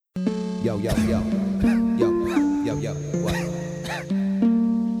Yo, yo, yo. Yo, yo, yo. What?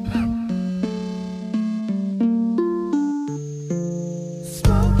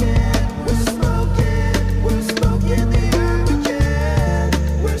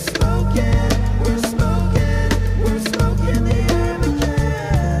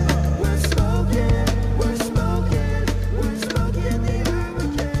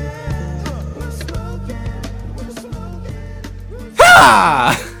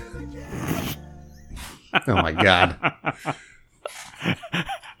 Oh my god.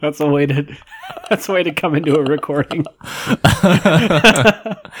 That's a way to come into a recording.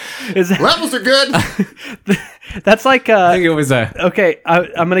 Levels are good. That's like I think it was a... okay.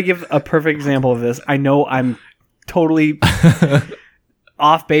 I'm gonna give a perfect example of this. I know I'm totally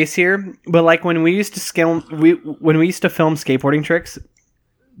off base here, but like when we used to film skateboarding tricks,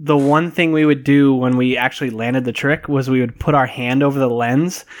 the one thing we would do when we actually landed the trick was we would put our hand over the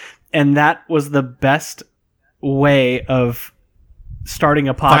lens, and that was the best way of starting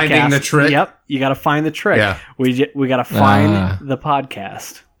a podcast. Finding the trick? Yep, you got to find the trick. Yeah. We got to find the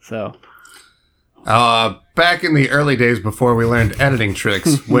podcast. So back in the early days before we learned editing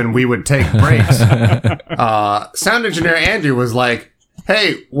tricks, when we would take breaks, sound engineer Andrew was like,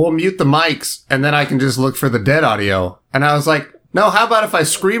 hey, we'll mute the mics and then I can just look for the dead audio. And I was like, no, how about if I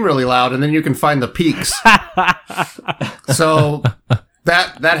scream really loud and then you can find the peaks? So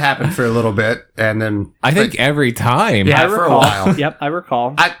that happened for a little bit, and then I think every time. Yeah, for a while. Yep, I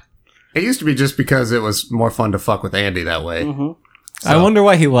recall. It used to be just because it was more fun to fuck with Andy that way. Mm-hmm. I wonder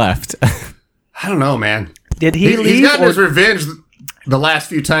why he left. I don't know, man. Did he leave? He's gotten his revenge the last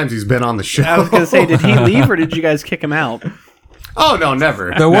few times he's been on the show. I was going to say, did he leave or did you guys kick him out? Oh, no,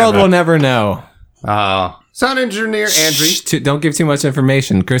 never. The world will never know. Sound engineer Andrew. Don't give too much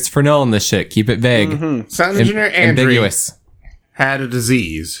information. Christopher Nolan, this shit. Keep it vague. Mm-hmm. Sound engineer Andrew Ambiguous. had a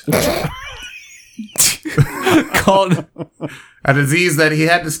disease. Called... A disease that he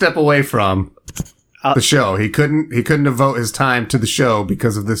had to step away from the show. He couldn't devote his time to the show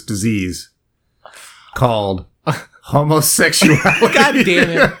because of this disease called homosexuality. God damn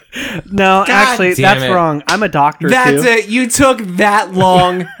it. No, actually, damn that's it. wrong. I'm a doctor, That's too. it. You took that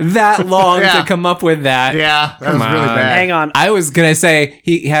long Yeah. to come up with that. Yeah, that was really on. bad. Hang on. I was going to say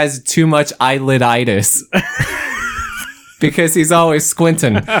he has too much eyeliditis. Because he's always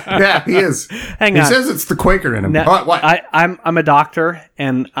squinting. Yeah, he is. Hang He on. says it's the Quaker in him. No, What? I'm a doctor,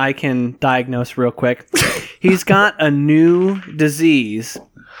 and I can diagnose real quick. He's got a new disease,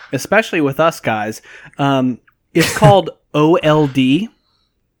 especially with us guys. It's called OLD.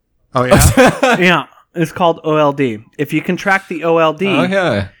 Oh, yeah? Yeah, it's called OLD. If you contract the OLD,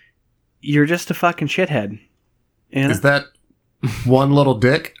 Okay. you're just a fucking shithead. And Is that one little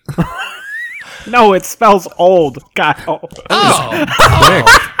dick? no, it spells old, Kyle.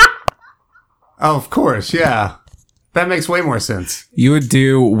 Oh, of course, yeah. That makes way more sense. You would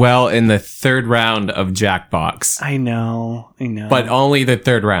do well in the third round of Jackbox. I know. But only the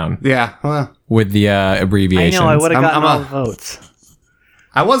third round Yeah, well, with the I abbreviations. know. I would have gotten I'm all a- the votes.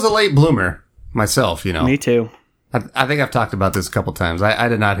 I was a late bloomer myself, you know. Me too. I think I've talked about this a couple times. I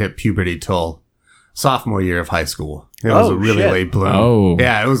did not hit puberty till sophomore year of high school. It was Oh, a really shit. late bloom. Oh.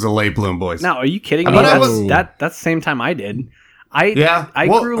 Yeah, it was a late bloom, boys. Now, are you kidding me? But I That's, was- that's the same time I did. I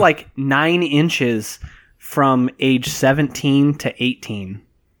Well- grew like 9 inches from age 17 to 18.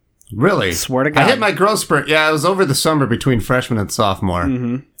 Really? Swear to God. I hit my growth spurt. Yeah, it was over the summer between freshman and sophomore.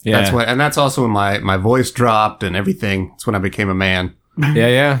 Mm-hmm. Yeah. That's also when my voice dropped and everything. That's when I became a man.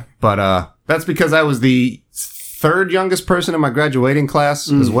 Yeah. But that's because I was the third youngest person in my graduating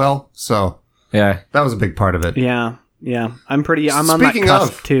class as well. So Yeah. that was a big part of it. Yeah. I'm on that Speaking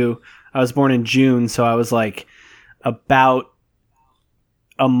cusp of- too. I was born in June, so I was like about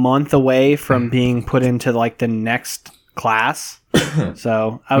a month away from being put into like the next class.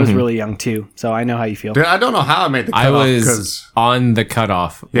 So I was really young too. So I know how you feel. Dude, I don't know how I made the I cutoff was because on the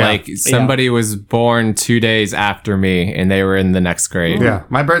cutoff. Yeah. Like somebody was born 2 days after me and they were in the next grade. yeah,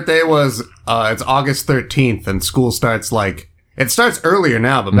 my birthday was it's August 13th and school starts it starts earlier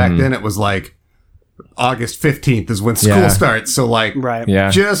now, but back then it was like August 15th is when school Yeah. starts. So like Right. Yeah.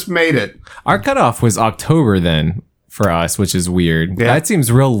 just made it. Our cutoff was October then for us, which is weird. Yeah. That seems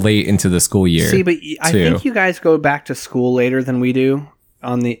real late into the school year. See, but I too. think you guys go back to school later than we do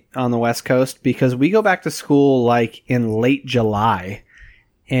on the West Coast, because we go back to school like in late July.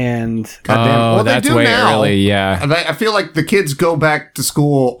 And Goddamn. Oh, Well, they that's do way now. early, yeah. And I feel like the kids go back to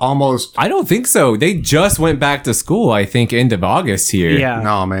school almost. I don't think so. They just went back to school, I think, end of August here. yeah.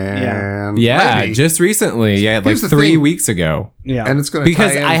 No, man. Yeah, Maybe. just recently. Yeah, like Here's the 3 thing. weeks ago. Yeah. And it's going to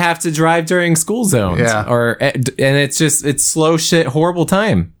Because I have to drive during school zones. Yeah. And it's slow shit, horrible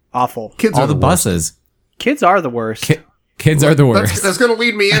time. Awful. Kids All are the worst. buses. Kids are the worst. Kids are the worst. That's going to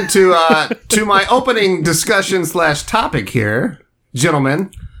lead me into to my opening discussion / topic here,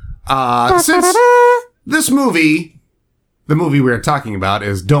 gentlemen. Since this movie, the movie we're talking about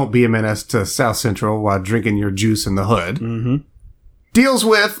is Don't Be a Menace to South Central While Drinking Your Juice in the Hood, deals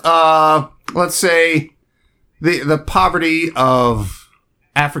with, let's say, the poverty of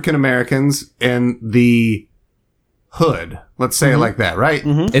African Americans in the hood. Let's say it like that, right?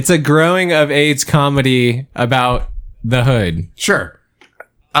 It's a growing of age comedy about the hood. Sure.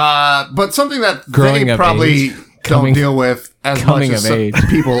 But something that Growing they of probably age. don't deal with as much coming as of some age.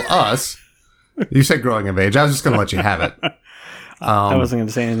 people, us. You said growing of age. I was just going to let you have it. I wasn't going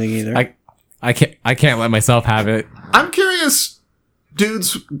to say anything either. I can't let myself have it. I'm curious,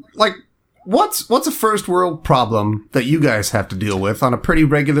 dudes, like, what's a first world problem that you guys have to deal with on a pretty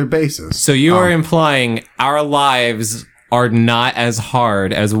regular basis? So you are implying our lives are not as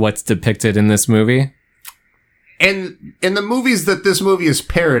hard as what's depicted in this movie? And in the movies that this movie is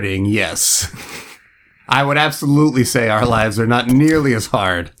parodying, yes. I would absolutely say our lives are not nearly as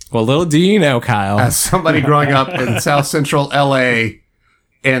hard Well, little do you know, Kyle. as somebody growing up in South Central LA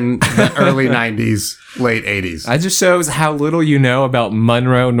in the early 90s, late 80s. That just shows how little you know about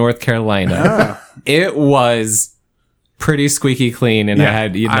Monroe, North Carolina. It was pretty squeaky clean, and Yeah, I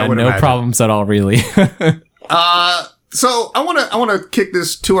had I would no imagine. problems at all, really. So I want to kick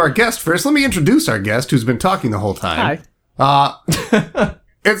this to our guest first. Let me introduce our guest who's been talking the whole time. Hi.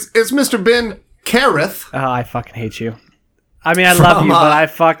 It's Mr. Ben Carruth. Oh, I fucking hate you. I mean, I love you, From, but I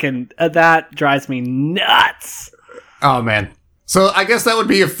fucking... that drives me nuts. Oh man. So I guess that would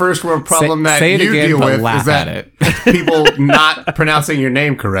be a first world problem that say it you again, deal but with laugh is that at it. people not pronouncing your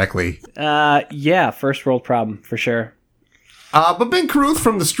name correctly. Yeah, first world problem, for sure. But Ben Carruth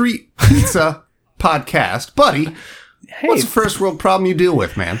from the Street Pizza podcast, buddy, Hey, what's the first world problem you deal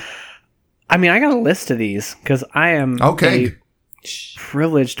with, man? I mean, I got a list of these, because I am Okay. a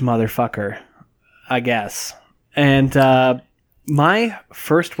privileged motherfucker, I guess. And my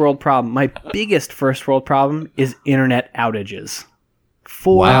first world problem, my biggest first world problem is internet outages.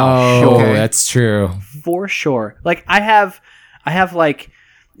 For Oh, sure. that's true. For sure. Like I have like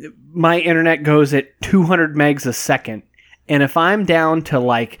my internet goes at 200 megs a second, and if I'm down to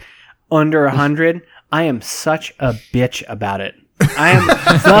like under 100, I am such a bitch about it. I am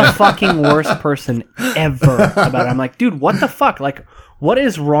the fucking worst person ever about it. I'm like, dude, what the fuck? Like, what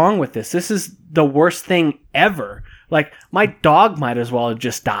is wrong with this? This is the worst thing ever. Like, my dog might as well have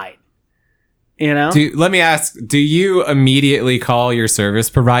just died. You know? Let me ask, do you immediately call your service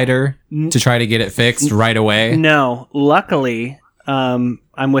provider to try to get it fixed right away? No, luckily, I'm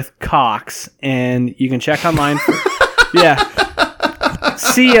with Cox, and you can check online. Yeah,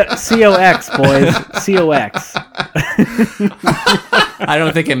 COX boys, COX. I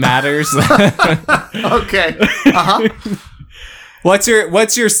don't think it matters. Okay. Uh-huh. What's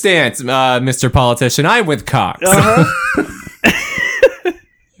your stance, Mr. Politician? I'm with Cox.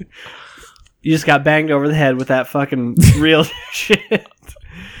 You just got banged over the head with that fucking real shit.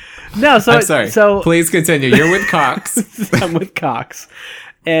 No, so I'm sorry. So Please continue. You're with Cox. I'm with Cox.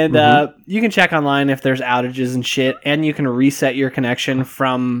 And you can check online if there's outages and shit, and you can reset your connection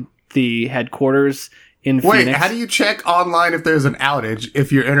from the headquarters in Wait, Phoenix. how do you check online if there's an outage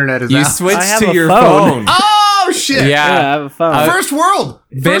if your internet is You out? switch I have to a your phone. phone. Oh shit! Yeah, I Yeah. have a phone. First world.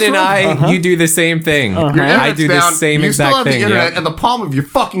 Ben First and world. I, you do the same thing. Your I internet's do the down, same you still exact have thing. the internet Yeah. in the palm of your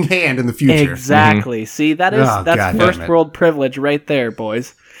fucking hand in the future. Exactly. See, that's Oh, God damn first it. world privilege right there,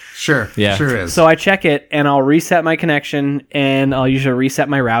 boys. Sure. Yeah. Sure is. So I check it, and I'll reset my connection, and I'll usually reset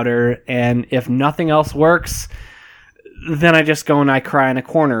my router, and if nothing else works, then I just go and I cry in a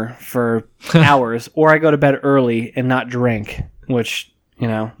corner for hours, or I go to bed early and not drink, which, you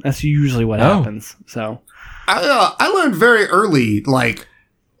know, that's usually what happens. So I learned very early, like,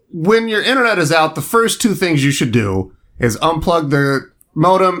 when your internet is out, the first two things you should do is unplug the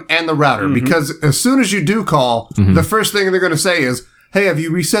modem and the router, because as soon as you do call, the first thing they're going to say is, "Hey, have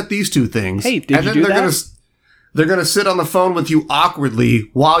you reset these two things?" Hey, did and you then do they're that? they're gonna sit on the phone with you awkwardly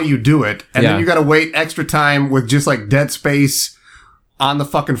while you do it, and Yeah. then you got to wait extra time with just like dead space on the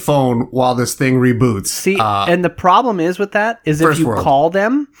fucking phone while this thing reboots. see, and the problem is with that is if first you world. call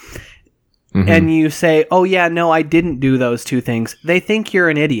them and you say, "Oh yeah, no, I didn't do those two things," they think you're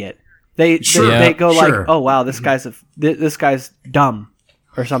an idiot. Sure. They go Sure. like, "Oh wow, this guy's dumb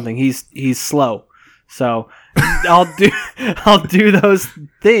or something. He's slow." So I'll do those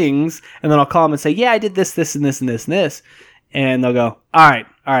things, and then I'll call them and say, "Yeah, I did this, this, and this, and this, and this," and they'll go, "All right,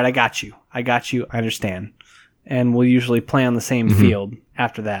 I got you, I understand," and we'll usually play on the same field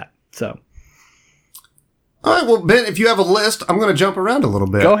after that. So All right, well, Ben, if you have a list, I'm going to jump around a little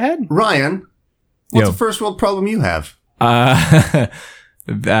bit. Go ahead. Ryan, what's Yo. the first world problem you have?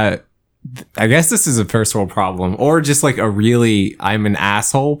 That I guess this is a first world problem, or just like a really I'm an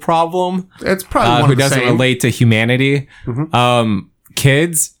asshole problem. It's probably one Who of the doesn't same. relate to humanity.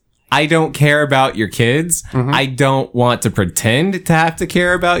 Kids, I don't care about your kids. I don't want to pretend to have to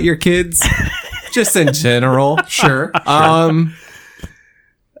care about your kids. Just in general. Sure.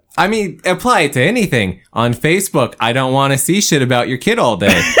 I mean, apply it to anything. On Facebook, I don't want to see shit about your kid all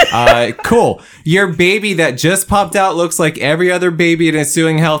day. Cool. Your baby that just popped out looks like every other baby and it's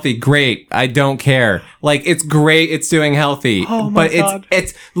doing healthy. Great. I don't care. Like, it's great. It's doing healthy. Oh my but God.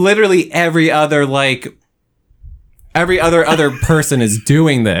 it's literally every other person is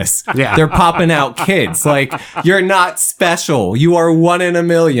doing this. Yeah. They're popping out kids. Like, you're not special. You are 1 in a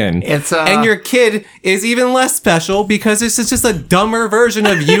million. It's, and your kid is even less special because it's just a dumber version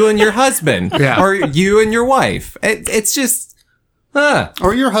of you and your husband. Yeah. Or you and your wife. It's just,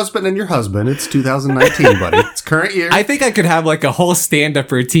 Or your husband and your husband. It's 2019, buddy. It's current year. I think I could have like a whole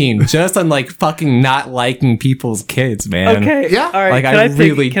stand-up routine just on like fucking not liking people's kids, man. Okay. Yeah. All right. Like, can I I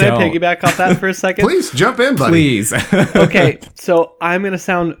really can don't. I piggyback off that for a second? Please, jump in, buddy. Please. Okay. So I'm going to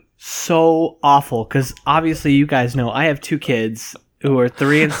sound so awful because obviously you guys know I have 2 kids who are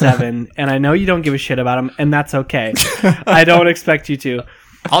 3 and 7, and I know you don't give a shit about them, and that's okay. I don't expect you to.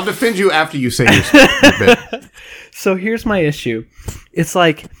 I'll defend you after you say your bit. So here's my issue. It's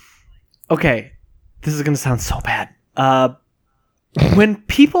like, okay, this is going to sound so bad. When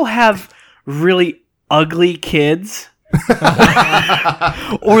people have really ugly kids,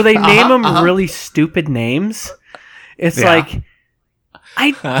 or they name them really stupid names, it's Yeah. like,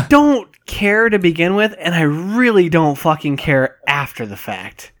 I don't care to begin with, and I really don't fucking care after the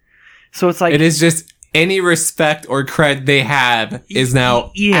fact. So it's like, It is just any respect or cred they have is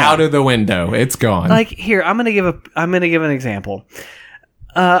now Yeah. out of the window. It's gone. like here, I'm gonna give an example.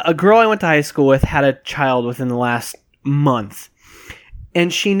 A girl I went to high school with had a child within the last month,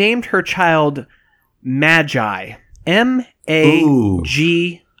 and she named her child Magi,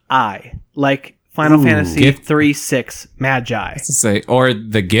 Magi, like Final Fantasy Gift. 3-6 Magi. To say, or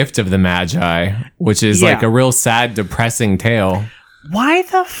the gift of the Magi, which is Yeah. like a real sad, depressing tale. Why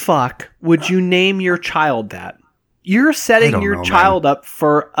the fuck would you name your child that? You're I setting don't your know, child up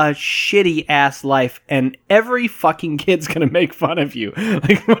for a shitty ass life, and every fucking kid's gonna make fun of you.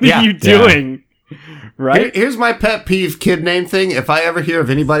 Like, what Yeah. are you doing? Right? Here's my pet peeve kid name thing. If I ever hear of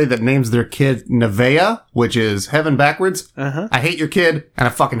anybody that names their kid Nevea, which is heaven backwards, I hate your kid and I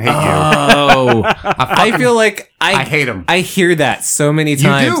fucking hate you. Oh, I feel like I hate him. I hear that so many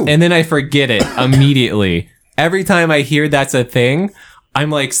times, do. and then I forget it immediately. Every time I hear that's a thing, I'm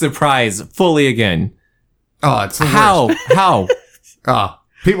like surprised fully again. Oh, it's the How? worst. How? Oh,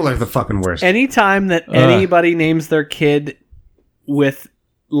 people are the fucking worst. Anytime that anybody names their kid with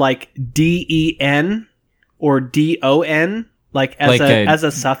like DEN or DON, like as Like as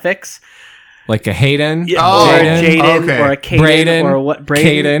a suffix, Like a Hayden? Oh, or a Jaden? Jaden okay. or a Caden Braden, or what?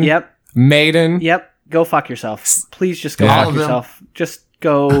 Braden. Caden. Yep. Maiden? Yep. Go fuck yourself. Please just go Yeah. All fuck of them. yourself. Just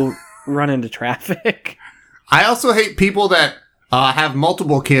go run into traffic. I also hate people that have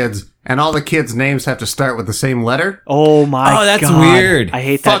multiple kids and all the kids' names have to start with the same letter. Oh my god. Oh, that's weird. I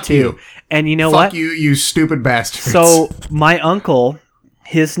hate Fuck that too. you. And you know Fuck what? you, you stupid bastards. So my uncle,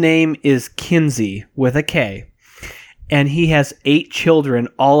 his name is Kinsey with a K, and he has 8 children,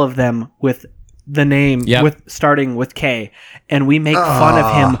 all of them with the name Yep. with starting with K, and we make fun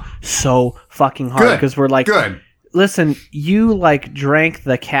of him so fucking hard good, because we're like, good. listen, you like drank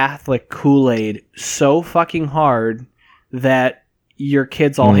the Catholic Kool-Aid so fucking hard that your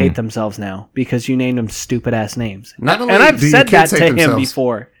kids all hate themselves now because you named them stupid ass names. Not only And I've do your said that kids hate to him themselves,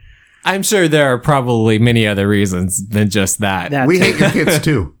 before. I'm sure there are probably many other reasons than just that. That we too. hate your kids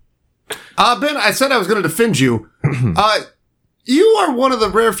too. Ben, I said I was going to defend you. You are one of the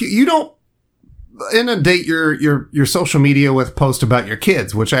rare few. You don't inundate your social media with posts about your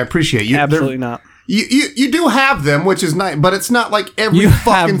kids, which I appreciate. You, Absolutely not. You do have them, which is nice, but it's not like every You have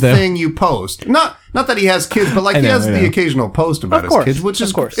fucking them. thing you post. Not that he has kids, but like he know, has I the know. occasional post about Of course, his kids, which of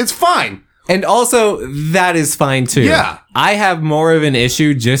is course. it's fine. And also, that is fine too. Yeah. I have more of an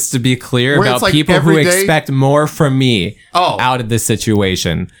issue, just to be clear, Where about it's like people who every day- expect more from me Oh. out of this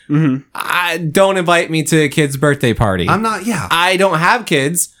situation. Don't invite me to a kid's birthday party. I'm not. Yeah, I don't have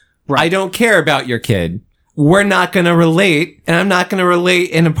kids. I don't care about your kid. We're not going to relate, and I'm not going to relate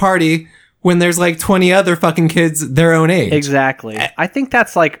in a party when there's like 20 other fucking kids their own age. Exactly. I think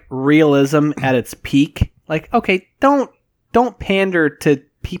that's like realism at its peak. Like, okay, don't pander to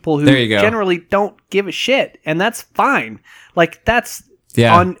people who There you go. generally don't give a shit, and that's fine. Like that's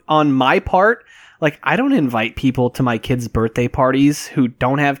Yeah. on my part. Like, I don't invite people to my kids' birthday parties who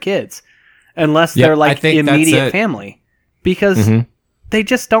don't have kids unless they're I like think that's immediate it. family, because they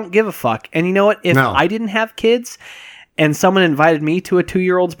just don't give a fuck. And you know what? If No. I didn't have kids and someone invited me to a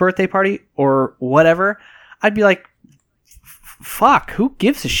 2-year-old's birthday party or whatever, I'd be like, fuck, who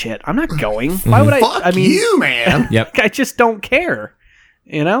gives a shit? I'm not going. Why would I? Fuck I mean, you, man. Yep. I just don't care.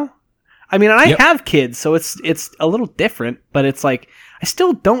 You know? I mean, I Yep. have kids, so it's a little different, but it's like, I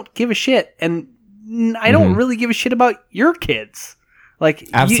still don't give a shit, and I don't really give a shit about your kids. Like,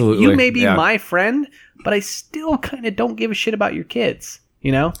 Absolutely, you may be yeah. my friend, but I still kind of don't give a shit about your kids,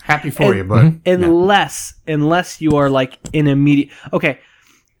 you know? Happy for you, but Unless you are like an immediate... Okay,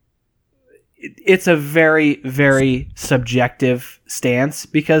 it's a very, very subjective stance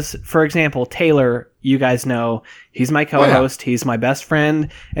because, for example, Taylor, you guys know, he's my co-host, he's my best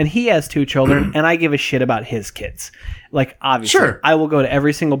friend, and he has 2 children, and I give a shit about his kids. Like, obviously, Sure. I will go to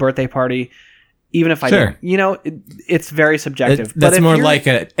every single birthday party, even if I Sure. don't. You know, it's very subjective. That's if more you're- like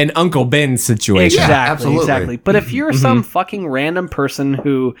an Uncle Ben situation. Yeah, Exactly, absolutely. exactly. But if you're some fucking random person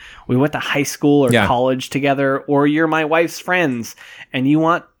who we went to high school or Yeah. college together, or you're my wife's friends, and you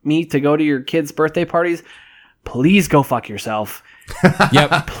want me to go to your kids' birthday parties, please go fuck yourself.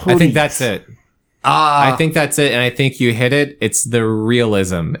 Yep. I Please. think that's it. I think that's it, and I think you hit it. It's the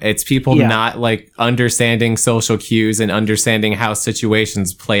realism. It's people Yeah. not like understanding social cues and understanding how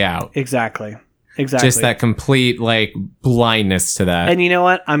situations play out. Exactly. Just that complete like blindness to that. And you know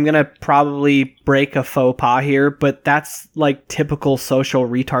what? I'm going to probably break a faux pas here, but that's like typical social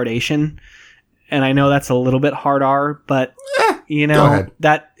retardation. And I know that's a little bit hard R, but you go know, ahead.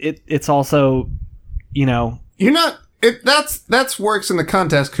 that it's also, you know, you're not. That's works in the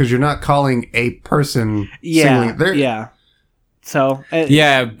context because you're not calling a person. yeah, singly. They're- yeah. So,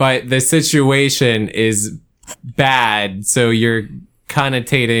 Yeah, but the situation is bad, so you're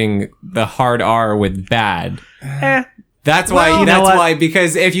connotating the hard R with bad. That's why. Well, you know That's what? why.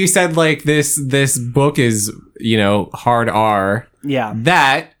 Because if you said like this book is hard R, yeah.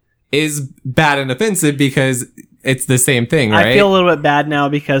 that is bad and offensive because it's the same thing, right? I feel a little bit bad now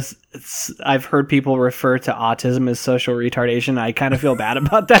because I've heard people refer to autism as social retardation. I kind of feel bad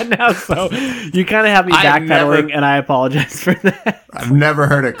about that now. So you kind of have me I've backpedaling, never- and I apologize for that. I've never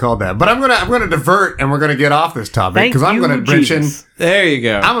heard it called that, but I'm gonna divert and we're gonna get off this topic Thank because I'm you, gonna mention Jesus. There you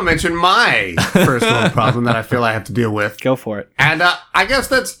go. I'm gonna mention my first world problem that I feel I have to deal with, Go for it. and I guess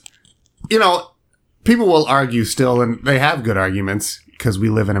that's people will argue still, and they have good arguments because we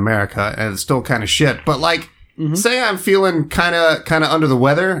live in America and it's still kind of shit. But like, say I'm feeling kind of under the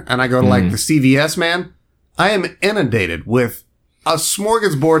weather, and I go to like the CVS, man, I am inundated with a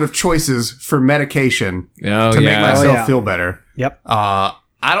smorgasbord of choices for medication Oh, to make yeah. myself yeah. feel better. Yep.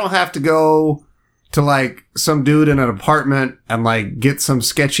 I don't have to go to like some dude in an apartment and like get some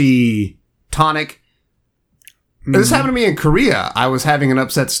sketchy tonic. This happened to me in Korea. I was having an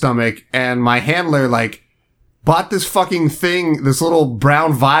upset stomach and my handler like bought this fucking thing, this little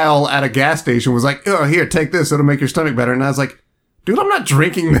brown vial at a gas station, was like, oh, here, take this. It'll make your stomach better. And I was like, dude, I'm not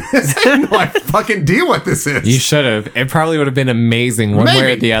drinking this. I have no fucking idea what this is. You should have. It probably would have been amazing one way or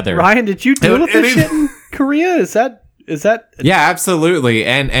Maybe. the other. Ryan, did you deal It- with it this is- shit in Korea? Is that? Yeah, absolutely.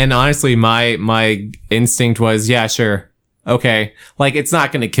 And honestly, my instinct was, yeah, sure. Okay. Like, it's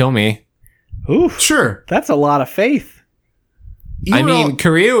not going to kill me. Oof, Sure. that's a lot of faith. You I know- mean,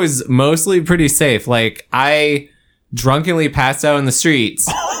 Korea was mostly pretty safe. Like, I drunkenly passed out in the streets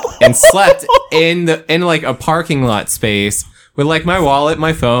and slept in like a parking lot space with like my wallet,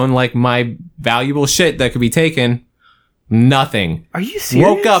 my phone, like my valuable shit that could be taken. Nothing. Are you serious?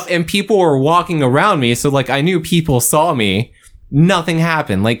 Woke up and people were walking around me, so like I knew people saw me. Nothing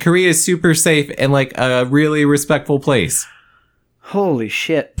happened. Like, Korea is super safe and like a really respectful place. Holy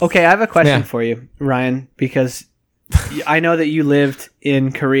shit. Okay, I have a question Yeah. for you, Ryan, because I know that you lived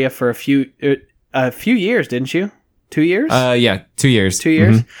in Korea for a few years, didn't you? 2 years? Yeah, 2 years. 2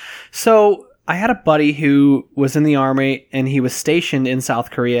 years. So I had a buddy who was in the army and he was stationed in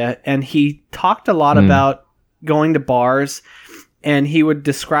South Korea, and he talked a lot about going to bars, and he would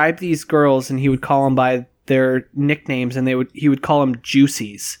describe these girls and he would call them by their nicknames, and he would call them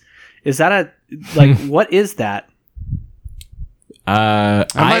juicies. Is that what is that?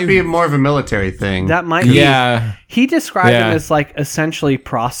 That might be more of a military thing. That might be. Yeah. He described Yeah. them as like essentially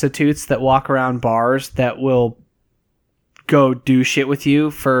prostitutes that walk around bars that will go do shit with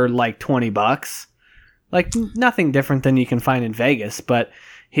you for like $20. Like nothing different than you can find in Vegas, but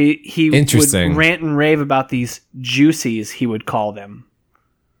he Interesting. would rant and rave about these juicies, he would call them.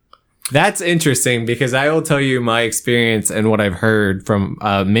 That's interesting because I will tell you my experience and what I've heard from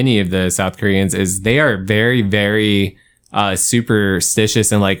many of the South Koreans is they are very, very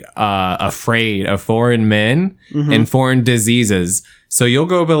superstitious and like afraid of foreign men Mm-hmm. and foreign diseases. So you'll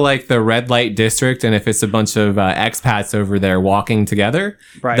go to like the red light district, and if it's a bunch of expats over there walking together,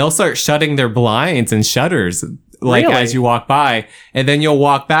 Right. they'll start shutting their blinds and shutters like Really? as you walk by, and then you'll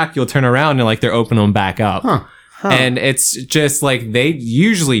walk back, you'll turn around and like they're opening them back up. And it's just like they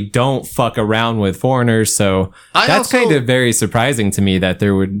usually don't fuck around with foreigners, so I that's also- kind of very surprising to me that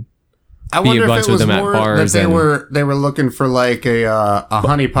there would. I Be a wonder bunch if of it was them at more that bars they and- were looking for like a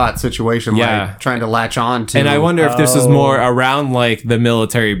honeypot situation, Yeah. like trying to latch on to. And I wonder if this was Oh. more around like the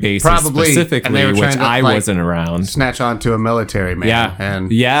military bases Probably, and they specifically, were which trying to, I like, wasn't around. snatch onto a military man. Yeah,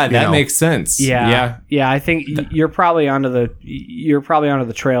 and yeah, you that know. makes sense. Yeah. I think you're probably onto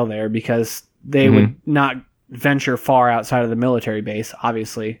the trail there, because they Mm-hmm. would not venture far outside of the military base.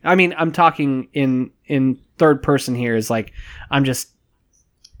 Obviously, I mean, I'm talking in third person here. Is like I'm just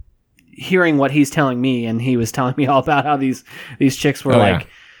hearing what he's telling me, and he was telling me all about how these chicks were Oh, like yeah.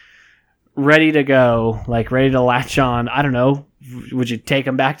 ready to go, like ready to latch on. I don't know. Would you take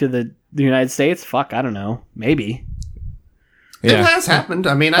them back to the United States? Fuck, I don't know. Maybe. It Yeah. has happened.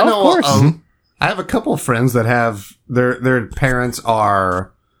 I mean, I Of know. course. I have a couple of friends that have their parents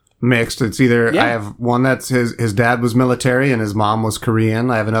are mixed. It's either Yeah. I have one that's his dad was military and his mom was Korean.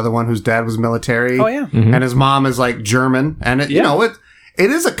 I have another one whose dad was military. Oh yeah. and his mom is like German. And you Yeah. know it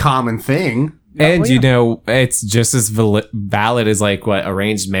is a common thing. And well, you know, it's just as valid as like what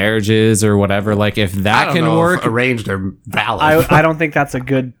arranged marriages or whatever. Like if I that don't can know work, if arranged or valid. I don't think that's a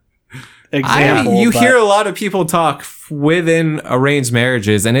good example. you but- hear a lot of people talk within arranged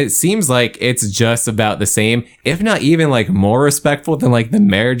marriages, and it seems like it's just about the same, if not even like more respectful than like the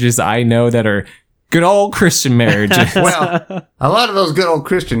marriages I know that are good old Christian marriages. Well, a lot of those good old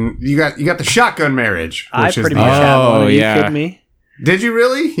Christian, you got the shotgun marriage. I Which is pretty the- much had one. Oh, Are you yeah. kidding me? Did you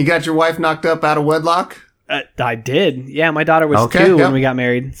really? You got your wife knocked up out of wedlock? I did. Yeah, my daughter was Okay, 2 yep. when we got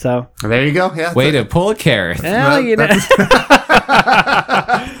married. So, There you go. Yeah. Way to pull a carrot. well, you know.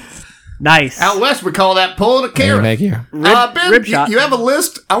 Nice. Out west, we call that pulling a There, carrot. Maggie. Ben, rib shot. you have a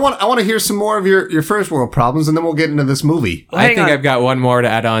list? I want to hear some more of your first world problems, and then we'll get into this movie. I Hang think on. I've got one more to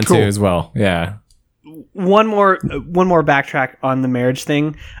add on Cool. to as well. Yeah. One more backtrack on the marriage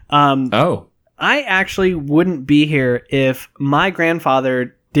thing. Oh. I actually wouldn't be here if my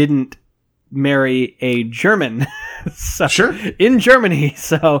grandfather didn't marry a German. So, Sure. in Germany,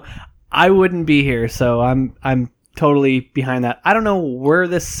 so I wouldn't be here. So I'm totally behind that. I don't know where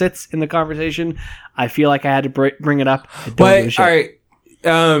this sits in the conversation. I feel like I had to bring it up. I don't give a But shit.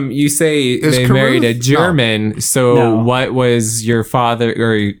 all right, you say Is they Caruth- married a German. So No. what was your father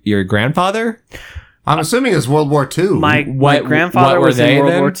or your grandfather? I'm assuming it's World War II. My What- grandfather what were was in they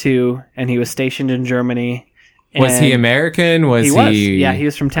World then? War II, and he was stationed in Germany. Was he and American? Was He was. Yeah, he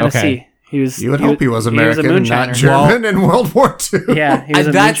was from Tennessee. Okay. He was. you would hope he was American, a and moonshiner. not German in World War II. Yeah, he was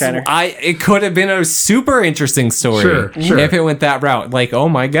a That's moonshiner. it could have been a super interesting story Sure. if it went that route. Like, oh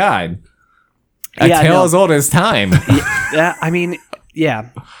my god, a Yeah, tale no. as old as time. Yeah, I mean, yeah.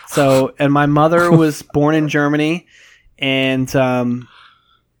 So, and my mother was born in Germany, and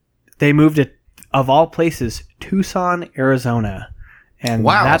they moved to, of all places, Tucson, Arizona, and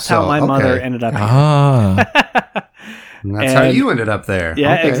Wow, that's how so, my mother okay. ended up here. Ah, And that's how And- you ended up there.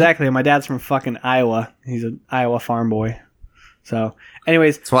 Yeah, Okay. exactly. My dad's from fucking Iowa. He's an Iowa farm boy. So,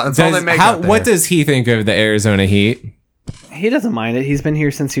 anyways, That's all they does, make how, out there. what does he think of the Arizona heat? he doesn't mind it. He's been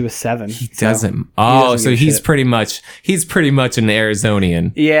here since he was 7. He doesn't. Oh, doesn't so give a he's shit. pretty much an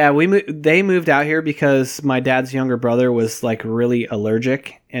Arizonian. Yeah, they moved out here because my dad's younger brother was like really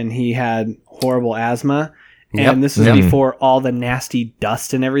allergic, and he had horrible asthma. And Yep. this was Yep. before all the nasty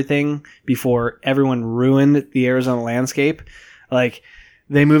dust and everything, before everyone ruined the Arizona landscape. Like,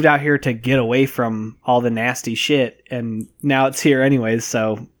 they moved out here to get away from all the nasty shit, and now it's here anyways,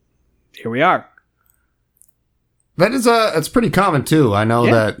 so here we are. That is it's pretty common too. I know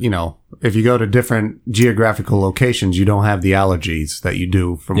Yeah. that, if you go to different geographical locations, you don't have the allergies that you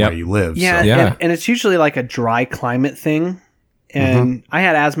do from Yep. where you live. Yeah, So. Yeah. And it's usually like a dry climate thing. And I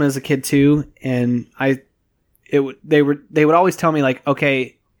had asthma as a kid too, and they would always tell me like,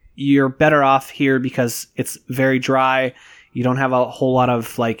 okay, you're better off here because it's very dry. You don't have a whole lot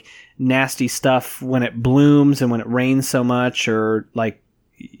of like nasty stuff when it blooms and when it rains so much, or like,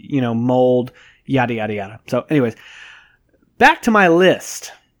 mold, yada yada yada. So anyways, back to my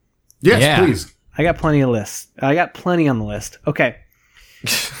list. Yes, Yeah. please. I got plenty of lists. I got plenty on the list. Okay.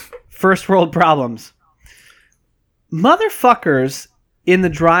 First world problems. Motherfuckers in the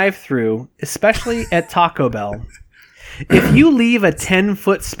drive-thru, especially at Taco Bell. If you leave a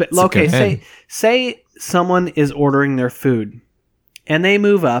 10-foot space, a okay, good head. say someone is ordering their food and they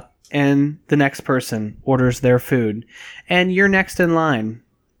move up and the next person orders their food, and you're next in line,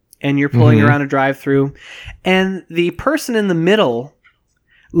 and you're pulling around a drive-thru, and the person in the middle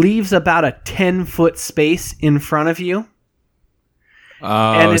leaves about a 10-foot space in front of you.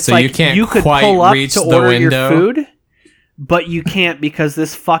 And it's so like you can't you could quite pull up reach to the order window. your food, but you can't because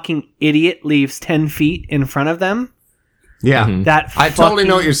this fucking idiot leaves 10 feet in front of them. Yeah. That I totally know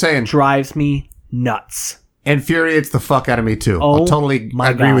fucking what you're saying. drives me nuts. Infuriates the fuck out of me too. Oh I'll totally my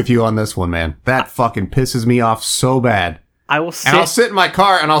agree God. with you on this one, man. That fucking pisses me off so bad. I will sit. And I'll sit in my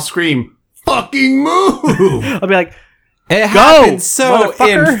car and I'll scream, "Fucking move!" I'll be like, It happens so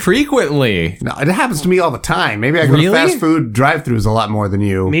motherfucker. infrequently. No, it happens to me all the time. Maybe I go Really? to fast food drive-thrus a lot more than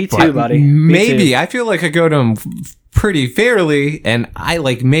you. me too, but- buddy. Me Maybe. too. I feel like I go to them pretty fairly, and I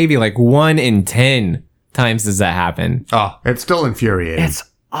like maybe like 1 in 10 times does that happen. Oh, it's still infuriating. It's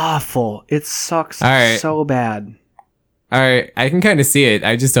awful. It sucks All right. so bad. All right, I can kind of see it.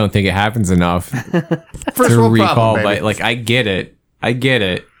 I just don't think it happens enough First to world recall. problem, But baby. like, I get it.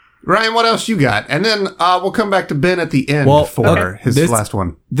 Ryan, what else you got? And then we'll come back to Ben at the end Well, for okay. his This- last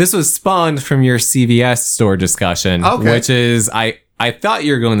one. This was spawned from your CVS store discussion, Okay. which is I thought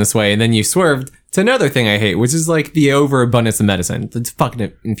you were going this way, and then you swerved to another thing I hate, which is like the overabundance of medicine. It's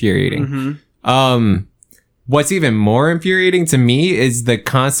fucking infuriating. What's even more infuriating to me is the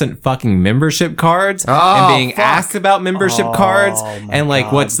constant fucking membership cards Oh, and being fuck. asked about membership cards my and like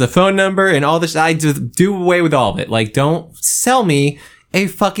God. what's the phone number and all this. I just do away with all of it. Like, don't sell me a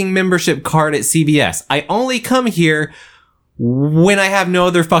fucking membership card at CVS. I only come here when I have no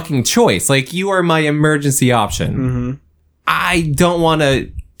other fucking choice. Like, you are my emergency option. I don't want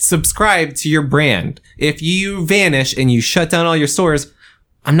to subscribe to your brand. If you vanish and you shut down all your stores,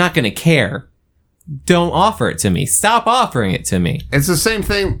 I'm not going to care. Don't offer it to me. Stop offering it to me. It's the same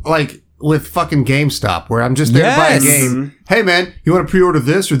thing like with fucking GameStop, where I'm just there to buy a Yes. game. Hey man, you want to pre-order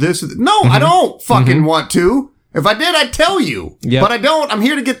this or this? No, I don't fucking want to. If I did, I'd tell you. Yep. But I don't. I'm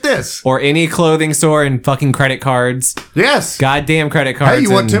here to get this. Or any clothing store and fucking credit cards. Yes. Goddamn credit cards. Hey,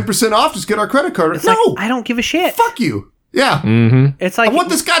 you want and- 10% off? Just get our credit card. It's No. like, I don't give a shit. Fuck you. Yeah. It's like I want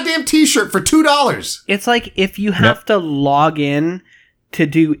this goddamn t-shirt for $2. It's like if you have to log in to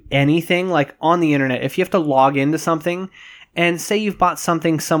do anything, like on the internet, if you have to log into something and say you've bought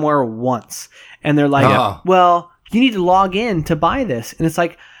something somewhere once and they're like, Ah. well, you need to log in to buy this. And it's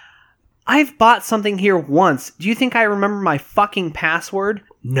like, I've bought something here once. Do you think I remember my fucking password?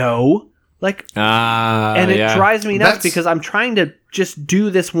 No. Like, and it drives me nuts That's- because I'm trying to just do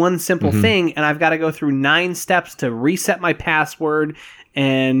this one simple thing and I've got to go through 9 steps to reset my password.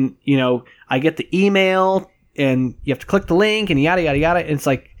 And, you know, I get the email and you have to click the link and yada, yada, yada. And it's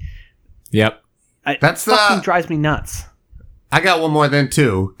like, Yep. That's fucking the- drives me nuts. I got one more then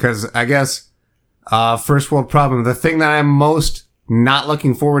too, because I guess first world problem. The thing that I'm most not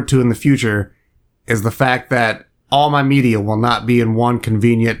looking forward to in the future is the fact that all my media will not be in one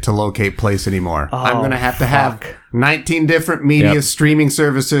convenient to locate place anymore. I'm going to have 19 different media Yep. streaming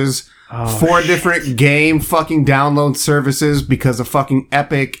services, 4 different game fucking download services because of fucking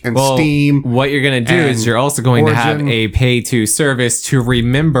Epic and Well, Steam. what you're going to do and is you're also going to have Origin. a pay to service to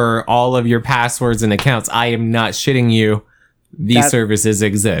remember all of your passwords and accounts. I am not shitting you. These That- services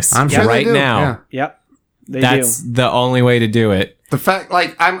exist I'm sure they right do, now. yeah. Yep. They That's do. the only way to do it. The fact,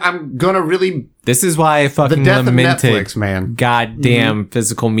 like, I'm going to really, This is why I the fucking death of lamented Netflix, man. goddamn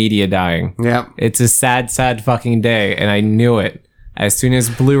physical media dying. Yep. It's a sad, sad fucking day, and I knew it as soon as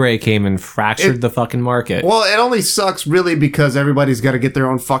Blu-ray came and fractured the fucking market. Well, it only sucks really because everybody's got to get their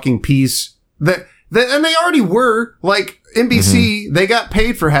own fucking piece. And they already were. Like, NBC, they got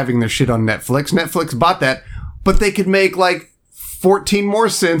paid for having their shit on Netflix. Netflix bought that. But they could make, like, 14 more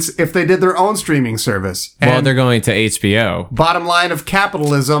cents if they did their own streaming service. Well, And they're going to HBO. bottom line of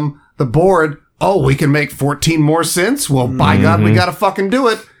capitalism, the board, we can make 14 more cents? Well, by God, we got to fucking do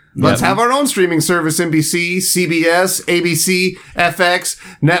it. Let's have our own streaming service, NBC, CBS, ABC, FX,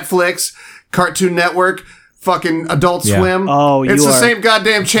 Netflix, Cartoon Network, fucking Adult Yeah. Swim. Oh, it's you the are- same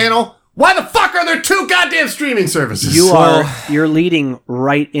goddamn channel. Why the fuck are there 2 goddamn streaming services? You're leading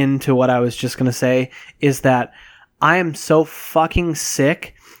right into what I was just going to say is that I am so fucking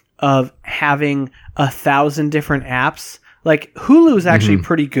sick of having 1,000 different apps. Like Hulu's actually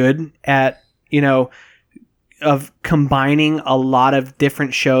pretty good at, of combining a lot of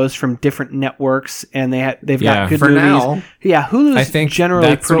different shows from different networks, and they've Yeah, got good for movies. now. Yeah, Hulu's I think generally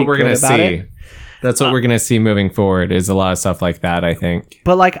that's pretty what we're good gonna about see. it. That's what we're gonna see moving forward. Is a lot of stuff like that. I think.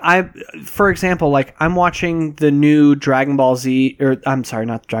 But like for example, like I'm watching the new Dragon Ball Z, or I'm sorry,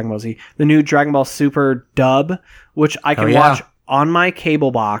 not Dragon Ball Z, the new Dragon Ball Super dub, which I can yeah. watch on my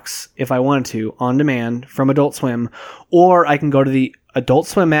cable box if I wanted to, on demand from Adult Swim, or I can go to the Adult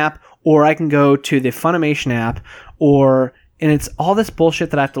Swim app, or I can go to the Funimation app, and it's all this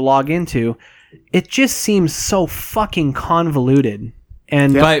bullshit that I have to log into. It just seems so fucking convoluted.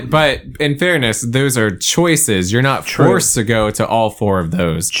 And But in fairness, those are choices. You're not forced to go to all 4 of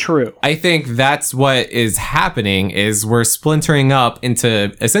those. true. I think that's what is happening is we're splintering up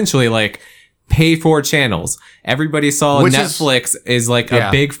into essentially like pay for channels. Everybody saw Which Netflix is like Yeah.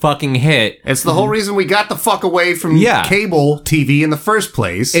 a big fucking hit. It's the whole reason we got the fuck away from Yeah. cable TV in the first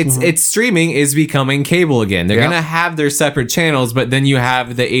place. It's streaming is becoming cable again. They're Yep. gonna have their separate channels, but then you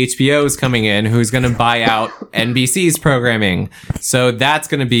have the HBOs coming in who's gonna buy out NBC's programming. So that's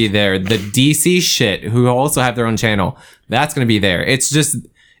gonna be there. The DC shit, who also have their own channel, that's gonna be there.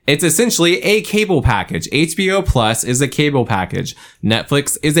 It's essentially a cable package. HBO Plus is a cable package.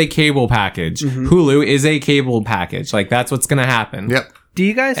 Netflix is a cable package. Hulu is a cable package. Like that's what's gonna happen. Yep. Do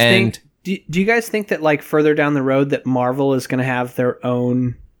you guys And- think? Do you guys think that like further down the road that Marvel is going to have their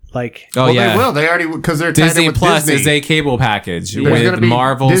own like? Oh Well, yeah. they will. They already because they're tied in Disney with Plus Disney. is a cable package There's with gonna be-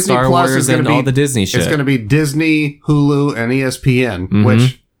 Marvel, Disney Star Plus is Wars, gonna and be- all the Disney shit. It's going to be Disney, Hulu, and ESPN. Mm-hmm.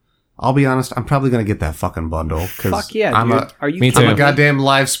 Which I'll be honest, I'm probably going to get that fucking bundle. Fuck yeah, I'm dude. Are you? Me kidding too. I'm a goddamn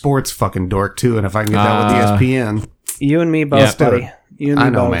live sports fucking dork too, and if I can get that with ESPN, You and me both, Yeah. buddy. You and me I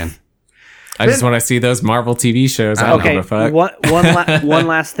know, both. man. I just want to see those Marvel TV shows. I don't Okay, give a fuck. one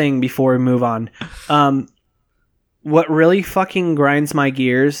last thing before we move on. What really fucking grinds my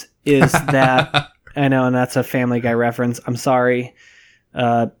gears is that I know, and that's a Family Guy reference. I'm sorry.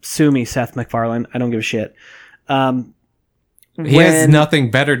 Sue me, Seth MacFarlane. I don't give a shit. He has nothing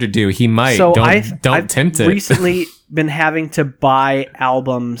better to do. He might. So Don't I've tempt it. recently been having to buy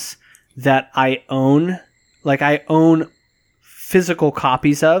albums that I own. Like I own physical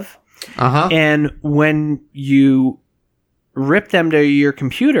copies of. Uh-huh. And when you rip them to your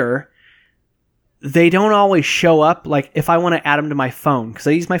computer, they don't always show up. Like if I want to add them to my phone, because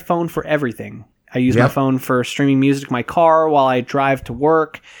I use my phone for everything. I use my Yep. phone for streaming music in my car while I drive to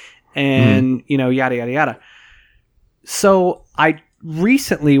work and, yada, yada, yada. So I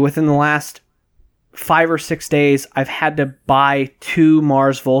recently, within the last 5 or 6 days, I've had to buy 2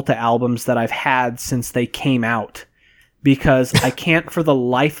 Mars Volta albums that I've had since they came out. Because I can't for the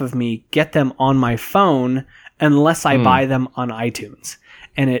life of me get them on my phone unless I buy them on iTunes.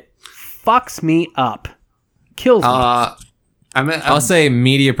 And it fucks me up. Kills me. I'll say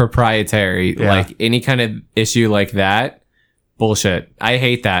media proprietary, Yeah. like any kind of issue like that. Bullshit. I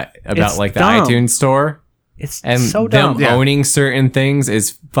hate that about It's like the dumb. iTunes store It's and so them dumb. Yeah. owning certain things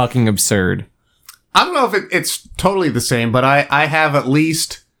is fucking absurd. I don't know if it's totally the same, but I have at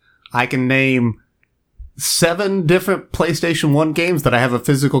least, I can name 7 different PlayStation 1 games that I have a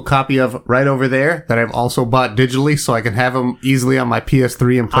physical copy of right over there that I've also bought digitally so I can have them easily on my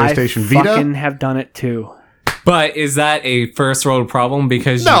PS3 and PlayStation I Vita. fucking have done it too. But is that a first world problem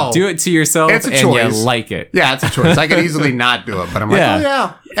because No. you do it to yourself It's a and choice. you like it? Yeah, it's a choice. I could easily not do it, but I'm like, Yeah. oh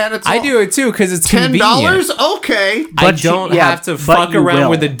yeah. And it's I do it too because it's $10? convenient. Okay. I But don't yeah, have to but fuck you around will.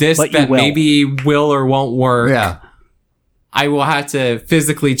 with a disc But you that will. maybe will or won't work. Yeah. I will have to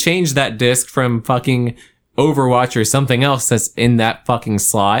physically change that disc from fucking Overwatch or something else that's in that fucking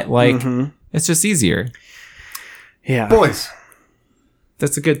slot. Like, it's just easier. Yeah. Boys.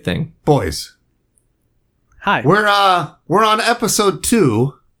 That's a good thing. Boys. Hi. We're on episode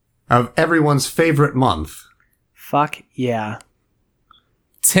 2 of everyone's favorite month. Fuck yeah.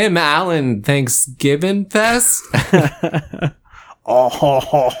 Tim Allen Thanksgiving Fest?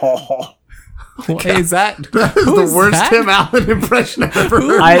 Oh. What is that? That is Who the is worst that? Tim Allen impression I've ever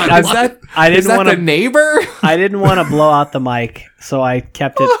heard. I Is that, I is didn't that want the to. neighbor? I didn't want to blow out the mic, so I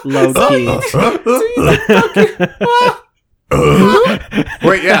kept it low key.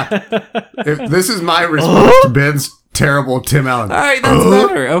 Wait, yeah. If this is my response to Ben's terrible Tim Allen. All right, that's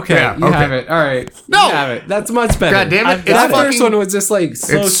better. Okay, Yeah, you okay. have it. All right, No! you have it. That's much better. God damn it, it's That fucking- first one was just like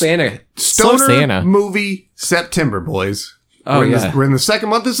slow it's Santa. Slow Stoner Santa. movie September, boys. Oh, we're in yeah. we're in the second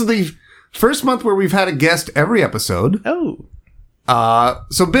month. This is the first month where we've had a guest every episode. Oh.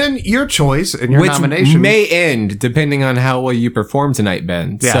 So Ben, your choice and your Which nomination. may end depending on how well you perform tonight,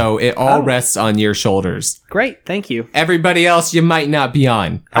 Ben. Yeah. So it all Oh. rests on your shoulders. Great. Thank you. Everybody else, you might not be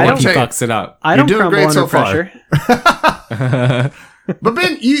on. I I don't think he say- fucks it up. I You're don't doing crumble great under so far. pressure. But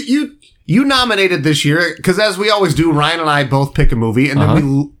Ben, you nominated this year because as we always do, Ryan and I both pick a movie and then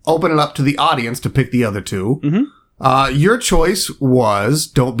we open it up to the audience to pick the other two. Mm-hmm. Your choice was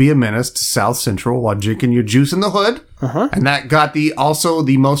 "Don't Be a Menace to South Central While Drinking Your Juice in the Hood," and that got also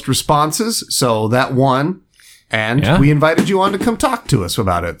the most responses, so that won. And Yeah. we invited you on to come talk to us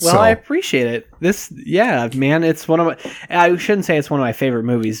about it. Well, so I appreciate it. Yeah, man, it's one of my. I shouldn't say it's one of my favorite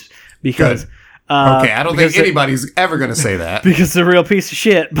movies because Okay, I don't think because it- anybody's ever going to say that. because it's a real piece of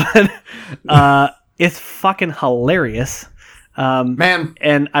shit, but it's fucking hilarious. Man,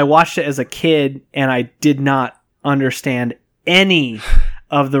 And I watched it as a kid, and I did not understand any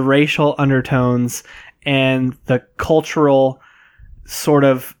of the racial undertones and the cultural sort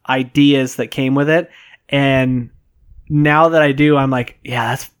of ideas that came with it. And now that I do, I'm like, yeah,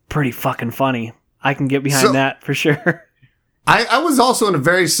 that's pretty fucking funny. I can get behind So- that for sure. I was also in a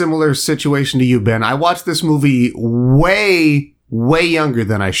very similar situation to you, Ben. I watched this movie way younger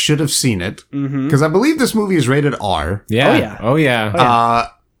than I should have seen it. Because I believe this movie is rated R. Yeah. Oh, yeah.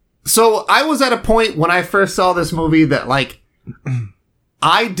 So I was at a point when I first saw this movie that, like,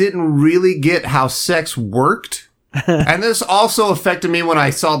 I didn't really get how sex worked. And this also affected me when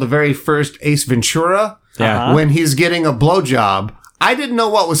I saw the very first Ace Ventura. Yeah. When he's getting a blowjob. I didn't know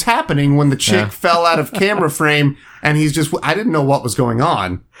what was happening when the chick fell out of camera frame, and I didn't know what was going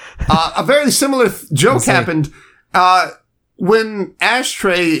on. A very similar joke happened when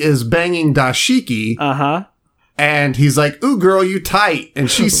Ashtray is banging Dashiki, Uh-huh. and he's like, "Ooh, girl, you tight,"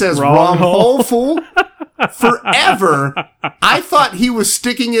 and she says, Wrong "Wrong hole." hole, fool." Forever, I thought he was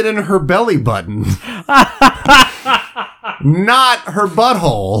sticking it in her belly button, not her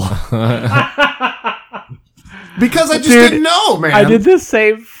butthole. Because I just Dude, didn't know, man. I did the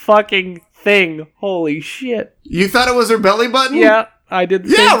same fucking thing. Holy shit. You thought it was her belly button? Yeah, I did the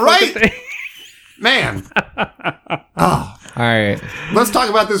Yeah, same fucking right. thing. Man. All right. Let's talk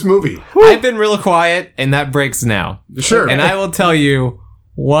about this movie. I've been real quiet, and that breaks now. Sure. And I will tell you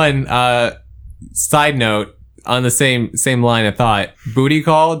one side note on the same line of thought. Booty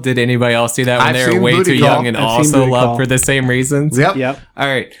Call. Did anybody else see that when I've they were seen way Booty too Call. young and I've seen also Booty loved Call. for the same reasons? Yep. Yep. All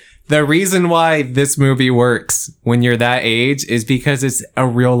right. The reason why this movie works when you're that age is because it's a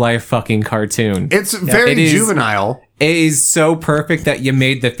real life fucking cartoon. It's very It is- juvenile. It is so perfect that you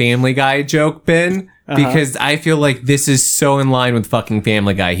made the Family Guy joke, Ben, because I feel like this is so in line with fucking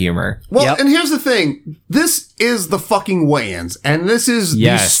Family Guy humor. Well, Yep. and here's the thing. This is the fucking Wayans, and this is the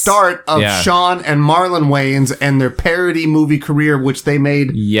Yes. start of Yeah. Sean and Marlon Wayans and their parody movie career, which they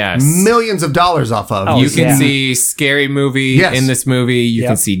made Yes. millions of dollars off of. Oh, You can yeah. see Scary Movie Yes. in this movie. You Yep.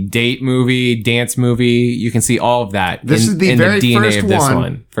 can see Date Movie, Dance Movie. You can see all of that. This is the in very DNA first of this one.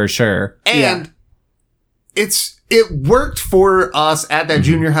 one, for sure. And it worked for us at that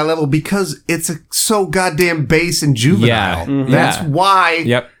junior high level because it's so goddamn base and juvenile. Yeah. Mhm. That's Yeah. why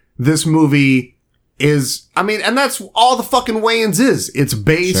Yep. this movie is, I mean, and that's all the fucking Wayans is. It's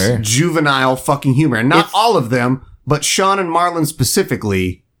base, Sure. juvenile fucking humor. And not It's- all of them, but Sean and Marlon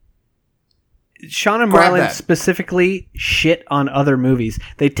specifically. Sean and Grab Marlon that. specifically shit on other movies.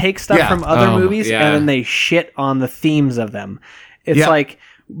 They take stuff Yeah. from other Oh, movies yeah. and then they shit on the themes of them. It's Yeah. like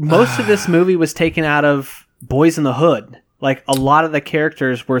most of this movie was taken out of Boys in the Hood. Like a lot of the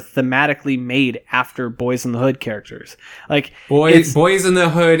characters were thematically made after Boys in the Hood characters. Like it's- Boys in the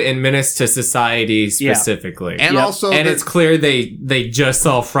Hood and Menace to Society specifically. And Yep. also And the, it's clear they just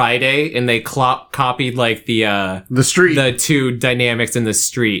saw Friday and they copied like the street. the two dynamics in the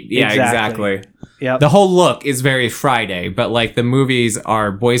street. Yeah, Exactly. exactly. Yep. The whole look is very Friday, but like the movies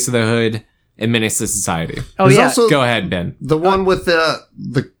are Boys of the Hood and Menace to Society. oh There's yeah. also Go ahead, Ben. the one with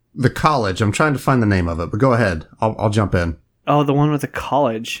the college. I'm trying to find the name of it, but go ahead. I'll jump in. Oh, the one with the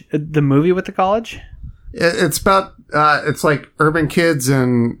college. The movie with the college? It's about it's like urban kids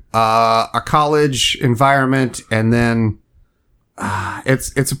in a college environment, and then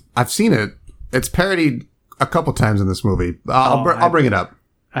it's I've seen it. It's parodied a couple times in this movie. I'll bring it up.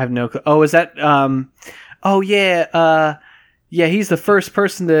 I have no clue. Oh, is that oh yeah, yeah, he's the first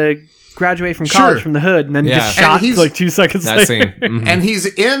person to graduate from college Sure. from the hood and then Yeah. just And shot he's- like 2 seconds That later. scene. Mhm. And he's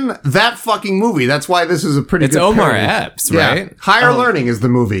in that fucking movie. That's why this is a pretty It's good Omar parody. Epps, Yeah. right? Higher Oh. Learning is the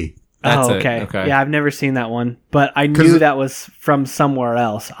movie. That's oh, it. okay. Okay. Yeah, I've never seen that one, but I 'Cause knew it- that was from somewhere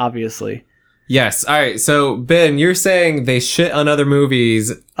else, obviously. Yes. All right. So Ben, you're saying they shit on other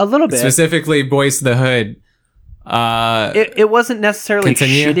movies, A little bit. specifically Boys of the Hood. It wasn't necessarily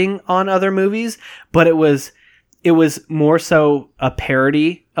Continue. shitting on other movies, but it was more so a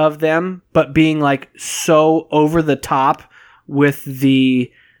parody of them, but being like so over the top with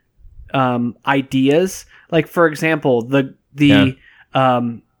the ideas. Like for example, the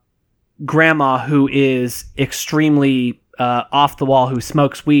grandma who is extremely off the wall, who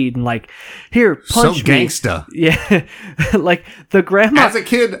smokes weed and like, here, punch So me. gangsta. Yeah, like the grandma. As a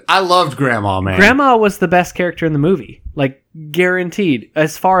kid, I loved Grandma, man. Grandma was the best character in the movie, like guaranteed.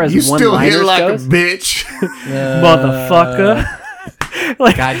 As far as you still hit one-liners like goes, a bitch. motherfucker.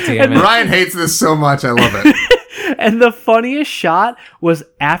 Like, God damn it. Ryan hates this so much. I love it. and the funniest shot was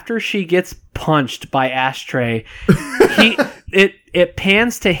after she gets punched by Ashtray. it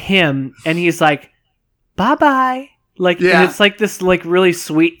pans to him, and he's like, "Bye bye." Like, Yeah. and it's like this like really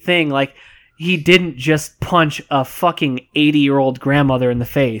sweet thing. Like, he didn't just punch a fucking 80-year-old grandmother in the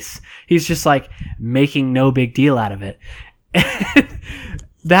face. He's just like making no big deal out of it.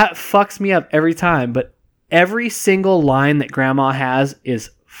 That fucks me up every time. But every single line that Grandma has is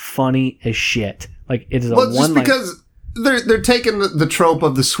funny as shit. Like, it is a Well, just one line. because they're taking the trope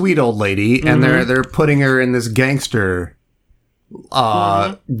of the sweet old lady and they're putting her in this gangster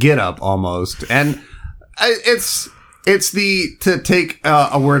get up almost, and it's to take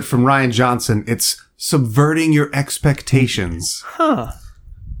a word from Ryan Johnson. It's subverting your expectations. Huh.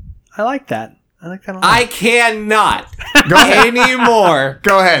 I like that. I like that a lot. I cannot Go ahead. anymore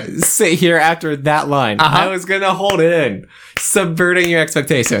Go ahead. sit here after that line. I was gonna hold it in. Subverting your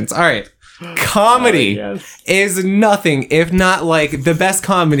expectations. All right. Comedy yes. is nothing if not like the best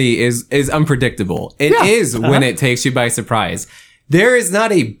comedy is unpredictable. It is when it takes you by surprise. There is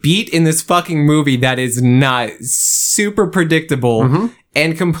not a beat in this fucking movie that is not super predictable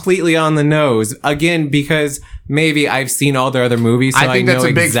and completely on the nose. Again, because maybe I've seen all their other movies, so I think know that's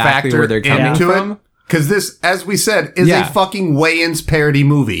a big exactly factor where they're coming into from. it. Because this, as we said, is Yeah. a fucking Wayans parody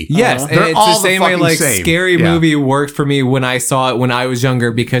movie. Yes, and They're it's all the same way fucking like same. Scary Yeah. Movie worked for me when I saw it when I was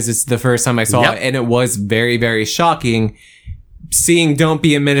younger because it's the first time I saw Yep. it and it was very, very shocking seeing Don't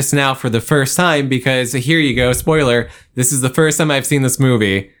Be a Menace Now for the first time because here you go, spoiler, this is the first time I've seen this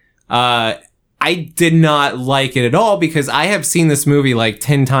movie. I did not like it at all because I have seen this movie like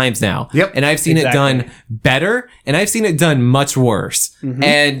 10 times now. Yep, And I've seen it done better and I've seen it done much worse.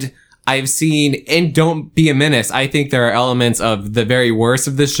 And I've seen in Don't Be a Menace, I think there are elements of the very worst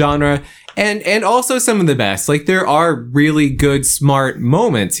of this genre and also some of the best. Like there are really good, smart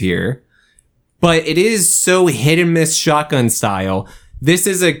moments here, but it is so hit and miss shotgun style. This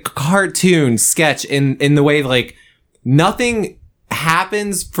is a cartoon sketch in the way like nothing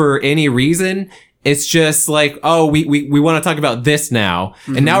happens for any reason. It's just like, oh, we want to talk about this now.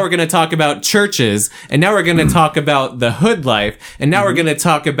 And now we're going to talk about churches. And now we're going to talk about the hood life. And now we're going to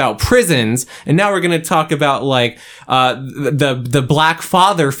talk about prisons. And now we're going to talk about like, the black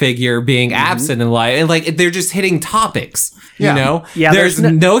father figure being absent in life. And like, they're just hitting topics, Yeah. you know? Yeah, There's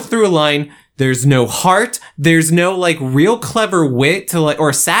there's no through line. There's no heart. There's no like real clever wit to like,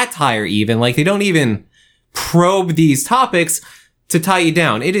 or satire even. Like they don't even probe these topics to tie you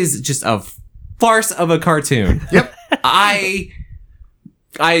down. It is just a farce of a cartoon. Yep. I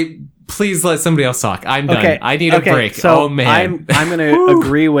please let somebody else talk. I'm done. Okay. I need a break. So Oh man. I'm going to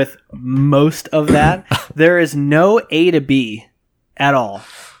agree with most of that. There is no A to B at all.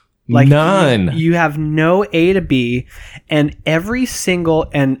 Like None. You have no A to B, and every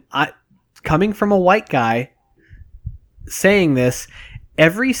single coming from a white guy saying this,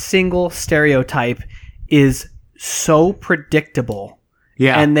 every single stereotype is so predictable.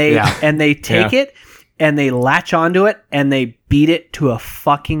 Yeah. And they take Yeah. it and they latch onto it and they beat it to a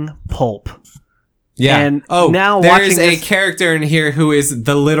fucking pulp. Yeah. And oh, now there's watching a this- character in here who is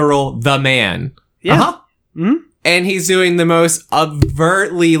the literal the man. Yeah. And he's doing the most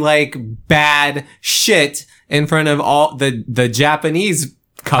overtly like bad shit in front of all the Japanese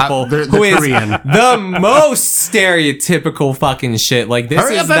couple the who is Korean. the most stereotypical fucking shit. Like this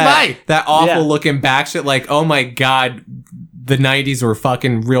Hurry is up and buy. that awful Yeah. looking back shit. Like, oh my God, the 90s were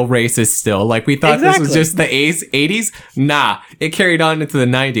fucking real racist still. Like we thought this was Exactly. just the 80s. Nah, it carried on into the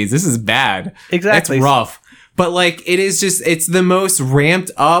 90s. This is bad. Exactly. That's rough. But like it is just, it's the most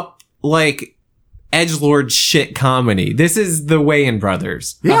ramped up like edgelord shit comedy. This is the Wayans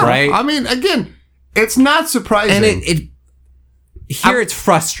brothers. Yeah. Right? I mean, again, it's not surprising. And it it's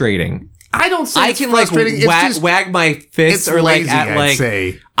frustrating. I don't say I it's can like frustrating. It's just- wag my fist it's or like lazy, at I'd like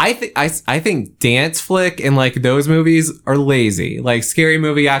say. I think Dance Flick and like those movies are lazy. Like Scary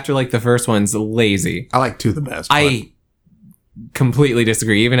Movie after like the first one's lazy. I like two the best. but- I completely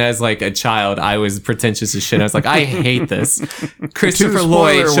disagree. Even as like a child, I was pretentious as shit. I was like, I hate this. Christopher Spoiler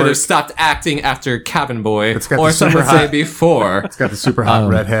Lloyd should have alert. stopped acting after Cabin Boy, It's got or the some super would say hot- before. It's got the super hot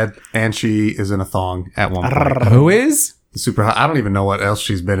redhead, and she is in a thong at one point. Who is The super hot. I don't even know what else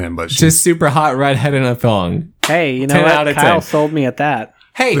she's been in, but she's just super hot redhead in a thong? Hey, you know 10 what? out of Kyle 10. sold me at that.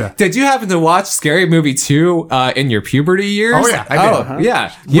 Hey, Yeah. did you happen to watch Scary Movie 2 in your puberty years? Oh, yeah, I did. Oh,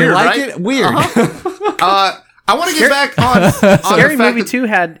 yeah. You Weird, like right? it? Weird. I want to get back on Scary the fact Movie that, 2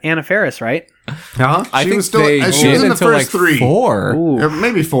 had Anna Faris, right? Huh? I She think was still. they She was did in the until first like three, 4. Or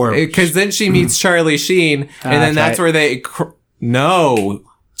maybe 4. Because then she meets Charlie Sheen, and then that's that's right. where they no,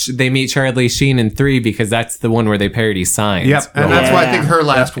 they meet Charlie Sheen in 3 because that's the one where they parody Signs. Yep, and that's why I Yeah. think her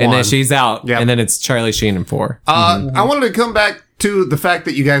last one. And then she's out, Yep. and then it's Charlie Sheen in 4. I wanted to come back to the fact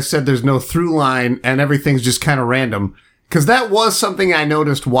that you guys said there's no through line and everything's just kind of random. because that was something I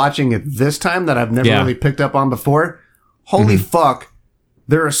noticed watching it this time that I've never Yeah. really picked up on before. Holy fuck.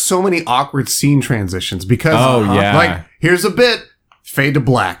 There are so many awkward scene transitions because, Oh, yeah. like, here's a bit, fade to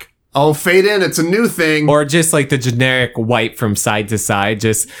black. Oh, fade in, it's a new thing. Or just like the generic wipe from side to side.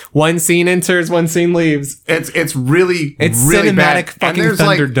 Just one scene enters, one scene leaves. It's really, It's really cinematic bad. And fucking there's,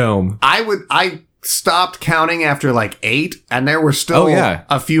 like, Thunderdome. I stopped counting after like 8, and there were still Oh, yeah.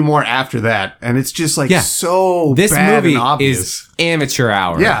 a few more after that, and it's just like Yeah. so This bad movie and obvious. is amateur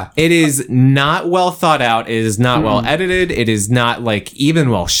hour. Yeah. It is not well thought out. It is not well edited. It is not like even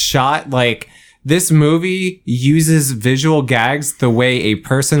well shot. Like this movie uses visual gags the way a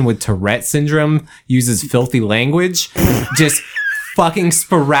person with Tourette syndrome uses filthy language. Just fucking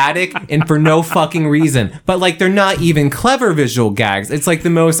sporadic and for no fucking reason. But like they're not even clever visual gags. It's like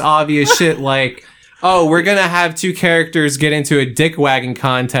the most obvious shit like, oh, we're gonna have two characters get into a dick wagging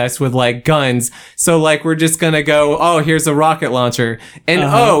contest with like guns. So like we're just gonna go, oh, here's a rocket launcher. And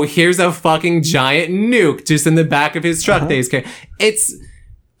oh, here's a fucking giant nuke just in the back of his truck that he's carrying. It's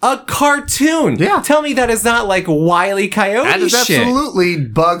a cartoon. Yeah. Tell me that is not like Wile E. Coyote That is shit. absolutely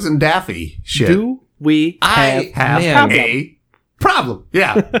Bugs and Daffy shit. Do we I have have man. a problem.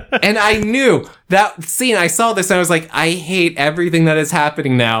 Yeah. And I knew that scene. I saw this and I was like, I hate everything that is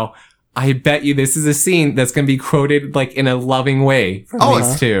happening now. I bet you this is a scene that's going to be quoted like in a loving way from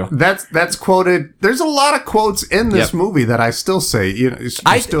these two. That's quoted. There's a lot of quotes in this movie that I still say. You know, you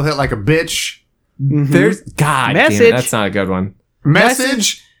still hit like a bitch. There's God damn Message. it, that's not a good one.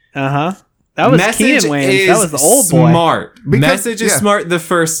 Message. Uh-huh. That was Message Keenan Wayans. is That was the old boy. smart. Because- Message is yeah. smart the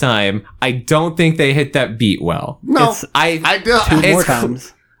first time. I don't think they hit that beat well. No, It's I do. Two more it's-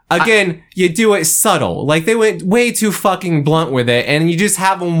 times. Again, you do it subtle. Like they went way too fucking blunt with it, and you just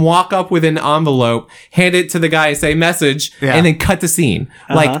have them walk up with an envelope, hand it to the guy, say message, Yeah. and then cut the scene.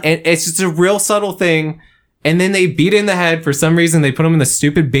 Like, and it's just a real subtle thing. And then they beat it in the head for some reason. They put him in the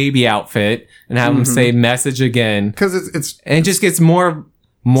stupid baby outfit and have him say message again, Because it's and it just gets more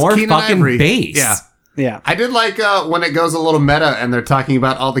Keenan fucking Ivory. bass. Yeah. Yeah. I did like when it goes a little meta and they're talking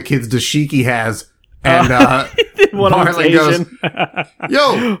about all the kids Dashiki has. And One of them's Marlon goes, Asian.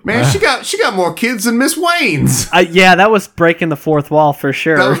 yo, man, she got more kids than Miss Wayne's. Yeah, that was breaking the fourth wall for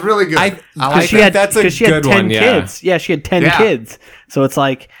sure. That was really good. I like she that. had that's a 'cause she had good 10 one, yeah. kids. Yeah, she had 10 Yeah. kids. So it's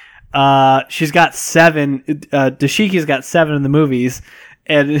like she's got 7. Dashiki's got 7 in the movies,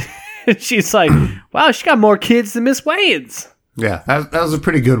 and she's like, "Wow, she got more kids than Miss Wayans." Yeah, that was a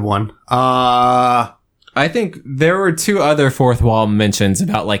pretty good one. I think there were two other fourth wall mentions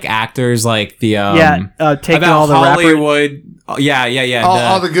about like actors, like the taking about all the rappers. Hollywood. Yeah.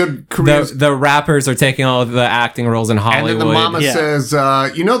 All the good careers. The rappers are taking all the acting roles in and Hollywood. then the mama Yeah. says,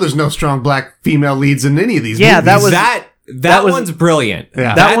 there's no strong black female leads in any of these Yeah, movies. that was- that was- one's brilliant. Yeah.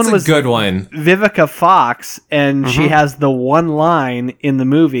 That That's one was- a good one. Vivica Fox, and she has the one line in the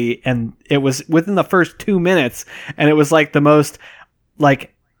movie, and it was within the first 2 minutes, and it was like the most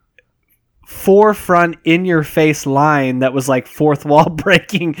like forefront in your face line that was like fourth wall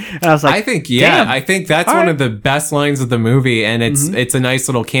breaking, and I was like, I think damn. I think that's All one right. of the best lines of the movie, and it's a nice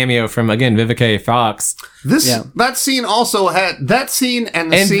little cameo from again Vivica Fox. That scene also had that scene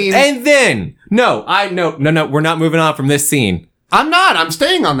and the And scene. then no, we're not moving on from this scene. I'm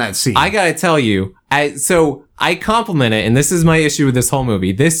staying on that scene. I gotta tell you, so I compliment it, and this is my issue with this whole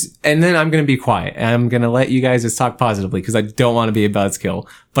movie. And then I'm gonna be quiet, and I'm gonna let you guys just talk positively, because I don't want to be a buzzkill,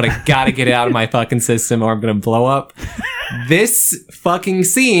 but I gotta get it out of my fucking system, or I'm gonna blow up. This fucking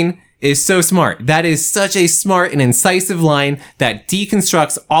scene is so smart. That is such a smart and incisive line that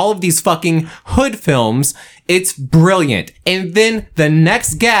deconstructs all of these fucking hood films. It's brilliant. And then the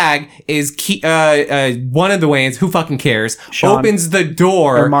next gag is one of the Wayans, who fucking cares, Sean. opens the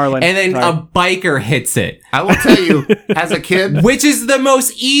door, Or Marlon, and then right. a biker hits it. I will tell you, as a kid, Which is the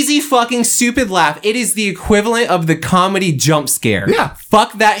most easy fucking stupid laugh. It is the equivalent of the comedy jump scare. Yeah.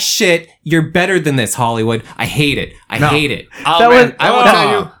 Fuck that shit. You're better than this, Hollywood. I hate it. I hate it. oh, That man, was- I will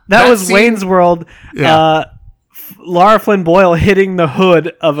tell you, that was scene- Wayne's World. Yeah. Laura Flynn Boyle hitting the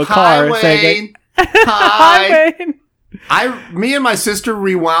hood of a car, Hi, saying, Wayne. Hi. Wayne. Me and my sister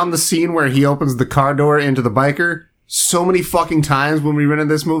rewound the scene where he opens the car door into the biker so many fucking times when we rented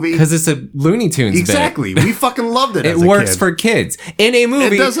this movie. Because it's a Looney Tunes bit. Exactly. We fucking loved it. It as a works kid. for kids. In a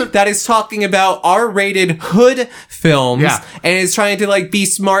movie doesn't- that is talking about R-rated hood films Yeah. and is trying to like be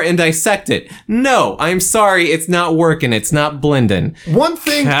smart and dissect it. No, I'm sorry. It's not working. It's not blending. One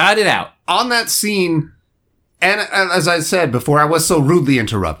thing Cut it out. on that scene, and as I said before, I was so rudely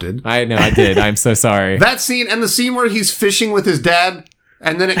interrupted. I know I did. I'm so sorry. That scene and the scene where he's fishing with his dad,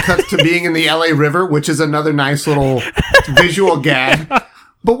 and then it cuts to being in the LA River, which is another nice little visual gag.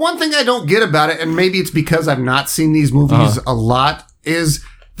 But one thing I don't get about it, and maybe it's because I've not seen these movies a lot, is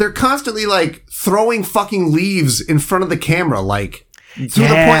they're constantly like throwing fucking leaves in front of the camera, like to the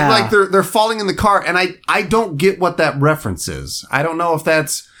point like they're falling in the car, and I don't get what that reference is. I don't know if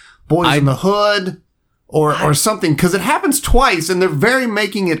that's Boys in the Hood or something, because it happens twice, and they're very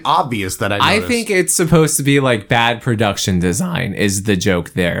making it obvious that I think it's supposed to be like bad production design is the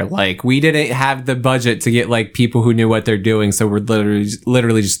joke there. Like, we didn't have the budget to get like people who knew what they're doing, so we're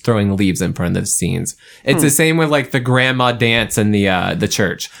literally just throwing leaves in front of the scenes. It's the same with like the grandma dance in the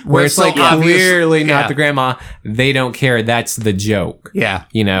church, where it's like clearly not the grandma. They don't care. That's the joke. Yeah.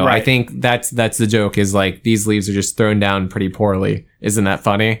 You know, Right. I think that's the joke, is like these leaves are just thrown down pretty poorly. Isn't that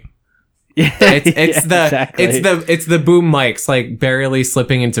funny? It's the boom mics like barely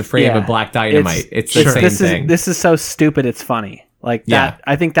slipping into frame of black dynamite. It's the same thing. This is so stupid. It's funny. Like that.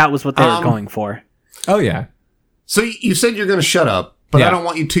 I think that was what they were going for. Oh yeah. So you said you're going to shut up, but I don't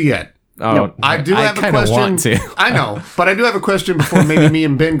want you to yet. Oh, No, I do have a kinda question. Want to. I know, but I do have a question before maybe me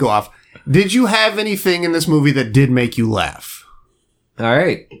and Ben go off. Did you have anything in this movie that did make you laugh? All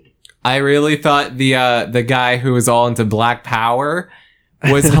right. I really thought the guy who was all into Black Power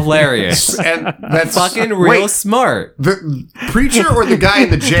was hilarious. And that's Fucking real smart. The preacher or the guy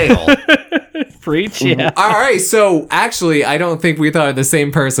in the jail? Preach, yeah. All right, so actually, I don't think we thought of the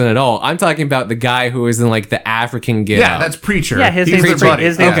same person at all. I'm talking about the guy who was in like the African get Yeah, up. that's preacher. Yeah, his He's name's their Preacher. buddy.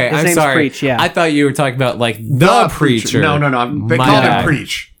 His name- Okay, his I'm name's sorry. Preach, yeah. I thought you were talking about like the preacher. No. They My called him bad.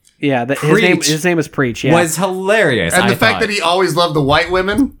 Preach. Yeah, Preach his name is Preach. Yeah, Was hilarious. And the I fact thought. that he always loved the white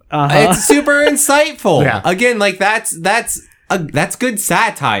women. It's super insightful. Yeah. Again, like that's good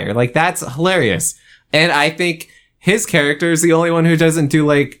satire. Like, that's hilarious. And I think his character is the only one who doesn't do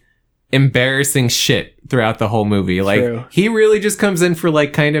like embarrassing shit throughout the whole movie. Like, True. he really just comes in for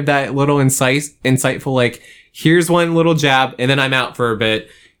like kind of that little insightful, like, here's one little jab and then I'm out for a bit.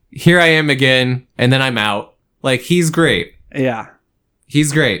 Here I am again and then I'm out. Like, he's great. yeah.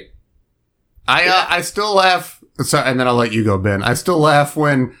 He's great. I still laugh. Sorry, and then I'll let you go, Ben. I still laugh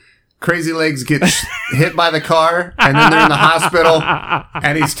when Crazy Legs get hit by the car, and then they're in the hospital,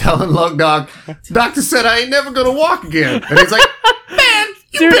 and he's telling Lug Dog, "Doctor said I ain't never gonna walk again," and he's like, "Man,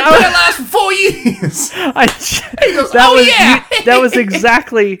 you've Dude, been I was- paralyzed for 4 years." goes, that "Oh, was yeah." that was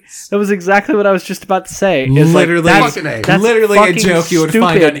exactly what I was just about to say. Is like, Literally, that's, Fucking A. that's literally a fucking joke you would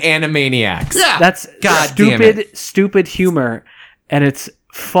find on stupid. Animaniacs. Yeah, That's God damn stupid humor, and it's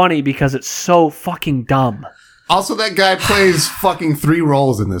funny because it's so fucking dumb. Also, that guy plays fucking 3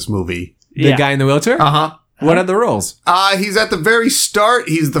 roles in this movie. The guy in the wheelchair? Uh-huh. What are the roles? He's at the very start.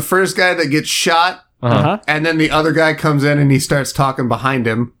 He's the first guy that gets shot. Uh-huh. And then the other guy comes in and he starts talking behind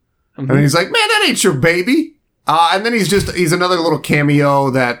him. And he's like, "Man, that ain't your baby." And then he's another little cameo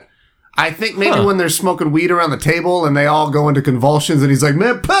that I think maybe when they're smoking weed around the table and they all go into convulsions and he's like,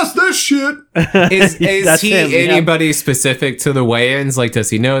 "Man, pass that shit." Is That's he him, yeah. anybody specific to the Wayans? Like, does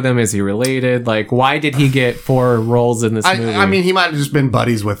he know them? Is he related? Like, why did he get 4 roles in this movie? I mean, he might have just been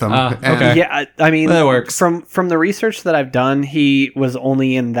buddies with them. And- okay. Yeah, I mean, That works. From the research that I've done, he was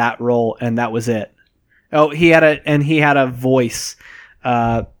only in that role, and that was it. Oh, he had a voice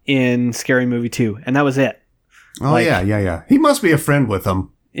in Scary Movie 2, and that was it. Oh, Like- yeah. He must be a friend with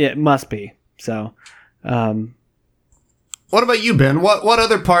them. It must be. So, What about you, Ben? What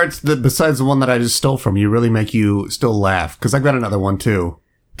other parts that besides the one that I just stole from you really make you still laugh? Because I've got another one too.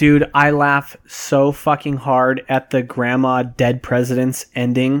 dude, I laugh so fucking hard at the grandma dead president's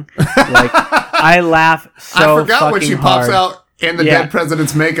ending. Like, I laugh so I forgot when she pops hard. out in the Yeah. dead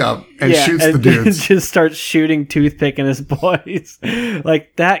president's makeup and shoots the and dudes. just starts shooting toothpick in his boys.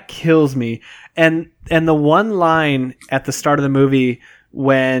 Like, that kills me. And the one line at the start of the movie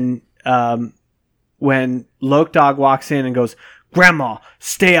when Loke Dog walks in and goes, "Grandma,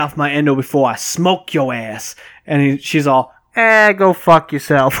 stay off my endo before I smoke your ass," and she's all, "Go fuck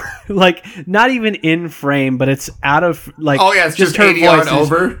yourself." Like, not even in frame, but it's out of, like, Oh yeah, it's just her 80 yard voice is,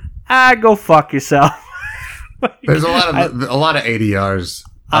 over. Go fuck yourself. There's a lot of ADRs.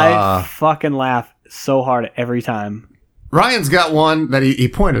 I fucking laugh so hard every time. Ryan's got one that he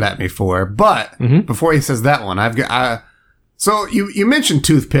pointed at me for, but before he says that one, I've got. So you mentioned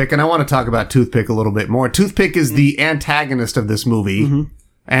Toothpick, and I want to talk about Toothpick a little bit more. Toothpick is the antagonist of this movie,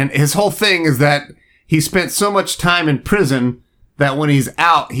 and his whole thing is that he spent so much time in prison that when he's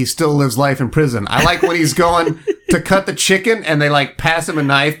out, he still lives life in prison. I like when he's going to cut the chicken, and they like pass him a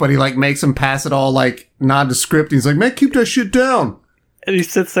knife, but he like makes him pass it all like nondescript. He's like, "Man, keep that shit down." And he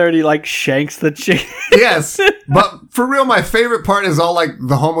sits there and he, like, shanks the chicken. Yes, but for real, my favorite part is all like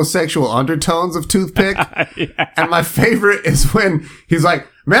the homosexual undertones of Toothpick. And my favorite is when he's like,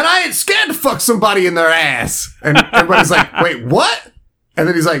 "Man, I ain't scared to fuck somebody in their ass." And everybody's like, "Wait, what?" And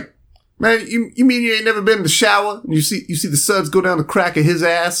then he's like, man, you mean you ain't never been in the shower? And you see the suds go down the crack of his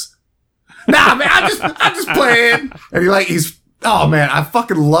ass? Nah, man, I'm just playing. And he's oh man, I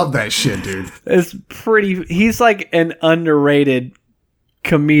fucking love that shit, dude. It's pretty. He's like an underrated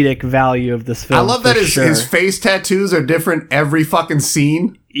comedic value of this film. I love that sure. his face tattoos are different every fucking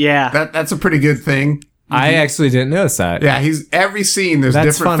scene. Yeah. That's a pretty good thing. I actually didn't notice that. Yeah, he's every scene there's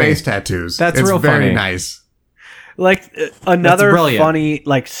That's different funny. face tattoos. That's it's real very funny. nice. Like another brilliant. funny,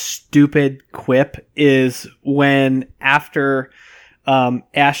 like stupid quip is when after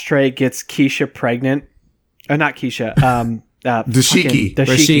Ashtray gets Keisha pregnant, not Keisha, Dashiki.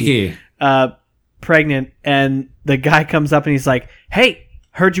 Dashiki, pregnant, and the guy comes up and he's like, "Hey,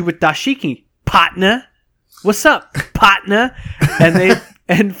 heard you with Dashiki, partner. What's up, partner?"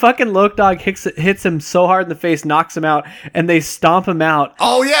 And fucking Loke Dog hits him so hard in the face, knocks him out, and they stomp him out.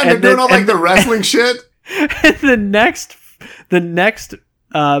 Oh yeah, and they're doing all like the wrestling shit. And the next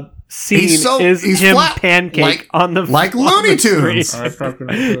scene is him flat, pancake on the like on Looney the screen.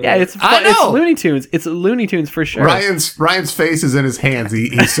 Tunes. Yeah, it's I know. Looney Tunes. It's Looney Tunes for sure. Ryan's face is in his hands.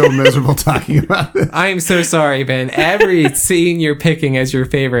 He's so miserable talking about it. I am so sorry, Ben. Every scene you're picking as your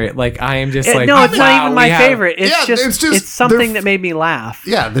favorite, like I am just like, no, it's wow, not even my we have- favorite. It's Yeah, just it's something they're- that made me laugh.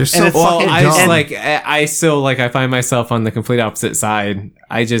 Yeah, they're so And it's- fucking Well, I dumb. just like I still like I find myself on the complete opposite side.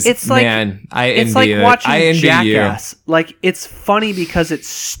 I just It's like man, I it's envy like it. watching I envy Jackass. Like it's funny because it's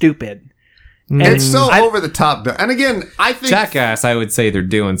stupid. And it's so I- over the top. And again, I you. think Jackass, I would say they're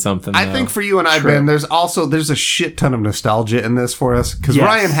doing something. I though. think for you and I, Ben, there's a shit ton of nostalgia in this for us because Yes.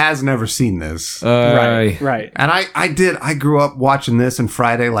 Ryan has never seen this. Right. And I grew up watching this and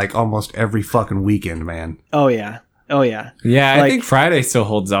Friday like almost every fucking weekend, man. Oh yeah. Yeah, I Like- think Friday still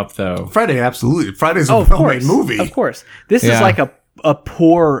holds up though. Friday, absolutely. Friday's a Oh, of well-made course. movie. Of course. This is Yeah. like a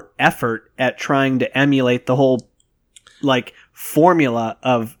poor effort at trying to emulate the whole like formula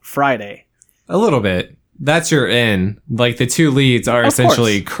of Friday. A little bit. That's your in. Like the two leads are Of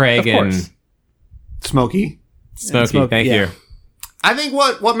essentially course. Craig Of and course. Smoky. Smokey. Smokey, Thank yeah. you. I think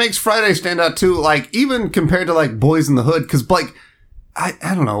what makes Friday stand out too, like even compared to like Boys in the Hood, because like I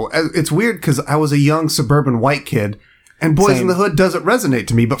don't know, it's weird because I was a young suburban white kid, and Boys Same. in the Hood doesn't resonate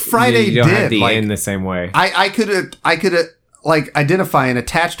to me, but Friday you don't did. have the like in the same way. I could like identify and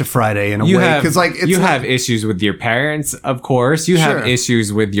attach to Friday in a You way have because like it's you like, have issues with your parents, of course. You have Sure.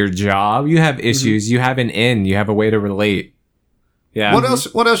 issues with your job. You have issues. You have an in. You have a way to relate. Yeah.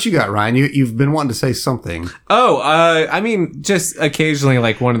 What else you got, Ryan? You've been wanting to say something. Oh, I mean, just occasionally,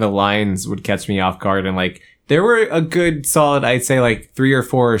 like one of the lines would catch me off guard, and like there were a good, solid, I'd say, like 3 or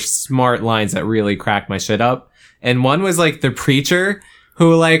 4 smart lines that really cracked my shit up. And one was like the preacher,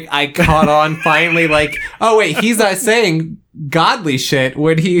 who like I caught on finally, like, oh wait, he's not saying godly shit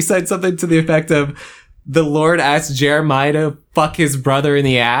when he said something to the effect of, the Lord asked Jeremiah to fuck his brother in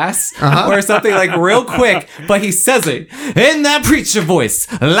the ass or something like real quick, but he says it in that preacher voice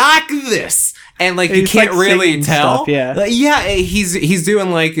like this. And like, you He's, can't like, really singing tell. stuff, yeah. Like, yeah, he's doing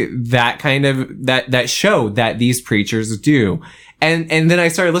like that kind of, that show that these preachers do. And then I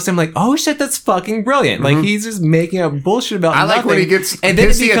started listening, I'm like, oh shit, that's fucking brilliant. Like, he's just making up bullshit about I nothing. like when he gets and then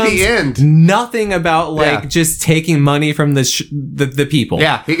it pissy at the becomes end. nothing about like Yeah. just taking money from the people.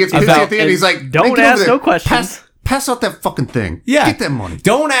 Yeah, he gets pissy About- at the end. He's like, Don't "Hey, get over ask there. no questions." Pass out that fucking thing. Yeah. Get that money.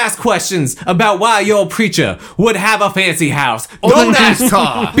 Don't ask questions about why your preacher would have a fancy house. Don't ask.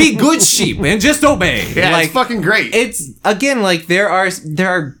 Talk. Be good sheep and just obey. Yeah, like, it's fucking great. It's again like there are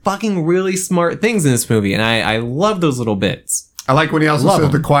fucking really smart things in this movie, and I love those little bits. I like when he also Love says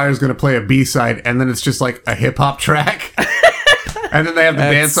him. the choir is going to play a B-side, and then it's just like a hip-hop track. And then they have the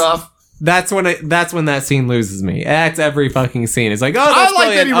That's- dance-off. That's when that scene loses me. That's every fucking scene. It's like, oh, I that's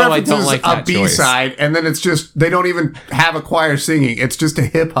like that he brilliant. Oh, I references don't like a that choice. B-side, and then it's just, they don't even have a choir singing. It's just a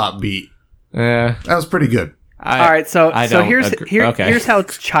hip-hop beat. Yeah. That was pretty good. All right, so I so don't here's agree. here, Okay. here's how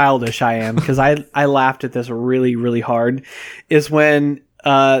childish I am because I laughed at this really really hard. Is when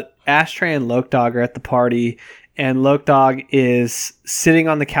Ashtray and Loke Dog are at the party, and Loke Dog is sitting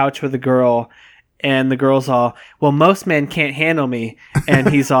on the couch with a girl, and the girl's all, well, most men can't handle me, and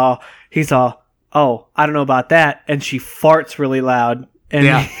he's all, oh, I don't know about that, and she farts really loud, and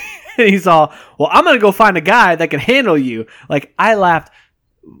Yeah. he's all, well, I'm gonna go find a guy that can handle you. Like, I laughed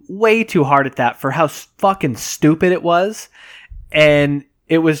way too hard at that for how fucking stupid it was, and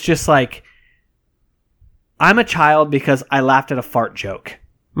it was just like, I'm a child because I laughed at a fart joke,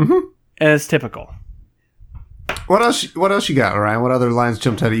 and it's typical. What else you got, Ryan? What other lines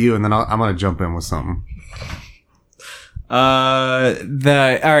jumped out at you? And then I'm going to jump in with something.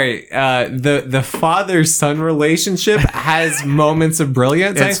 The father-son relationship has moments of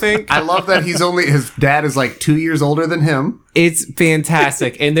brilliance, I think. I love that his dad is like 2 years older than him. It's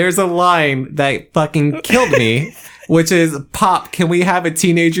fantastic. And there's a line that fucking killed me, which is, "Pop, can we have a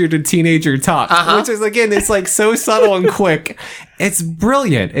teenager to teenager talk?" Which is, again, it's like so subtle and quick. It's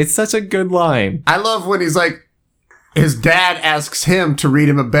brilliant. It's such a good line. I love when he's like, his dad asks him to read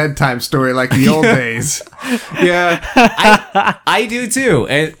him a bedtime story like the old days. Yeah, I do too.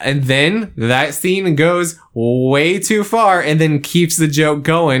 And then that scene goes way too far and then keeps the joke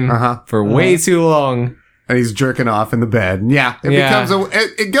going for way too long. And he's jerking off in the bed. Yeah,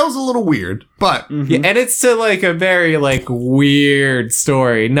 it goes a little weird, but yeah, and it's to like a very like weird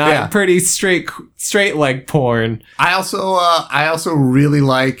story, not pretty straight like porn. I also really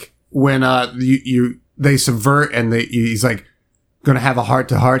like when they subvert and he's like gonna have a heart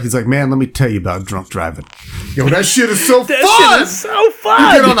to heart. He's like, "Man, let me tell you about drunk driving. Yo, that shit is so fun. Shit is so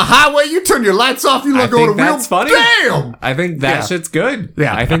fun. You get on the highway, you turn your lights off, you look over the wheel. Funny. Damn. I think that shit's good.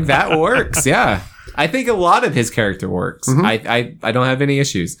 Yeah, I think that works. Yeah." I think a lot of his character works. I don't have any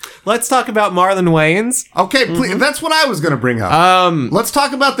issues. Let's talk about Marlon Wayans. Okay, please. That's what I was going to bring up. Let's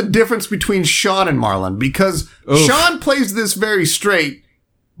talk about the difference between Sean and Marlon, because Sean plays this very straight.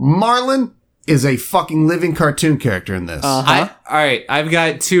 Marlon is a fucking living cartoon character in this. All right, I've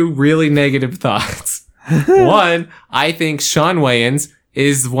got two really negative thoughts. One, I think Sean Wayans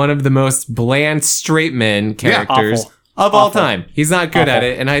is one of the most bland straight men characters of all time. He's not good at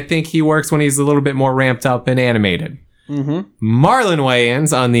it, and I think he works when he's a little bit more ramped up and animated. Marlon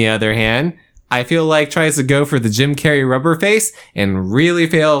Wayans, on the other hand, I feel like tries to go for the Jim Carrey rubber face and really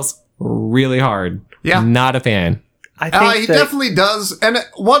fails really hard. Yeah. Not a fan. I think he definitely does. And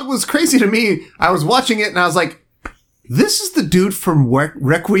what was crazy to me, I was watching it and I was like, this is the dude from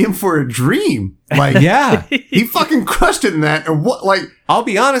Requiem for a Dream. Like, yeah, he fucking crushed it in that. And I'll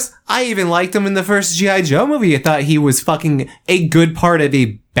be honest, I even liked him in the first G.I. Joe movie. I thought he was fucking a good part of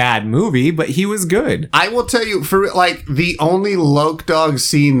a bad movie, but he was good. I will tell you, for like, the only Loke Dog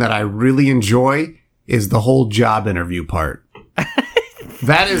scene that I really enjoy is the whole job interview part.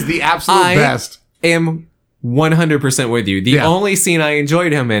 That is the absolute best. I am 100% with you. The only scene I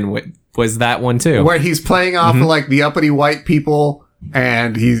enjoyed him in was that one too, where he's playing off of like the uppity white people,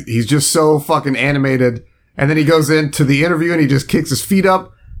 and he's just so fucking animated. And then he goes into the interview and he just kicks his feet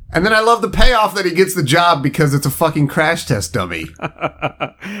up. And then I love the payoff that he gets the job because it's a fucking crash test dummy.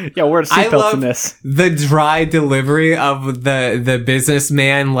 Yeah, we're seatbelts in this. The dry delivery of the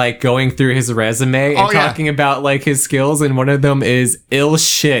businessman, like going through his resume and talking about like his skills, and one of them is ill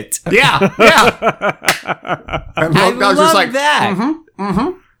shit. Yeah. And I love just like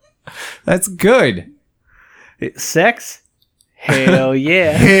that. That's good. Sex? Hell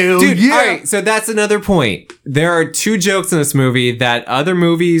yeah. Hell dude, yeah. All right, so that's another point. There are two jokes in this movie that other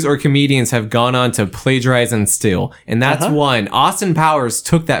movies or comedians have gone on to plagiarize and steal. And that's one. Austin Powers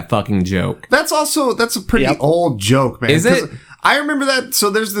took that fucking joke. That's a pretty old joke, man. Is it? I remember that.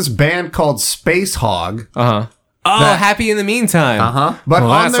 So there's this band called Space Hog. Oh, Happy in the Meantime. But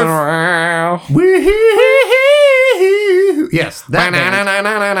on their... Yes, that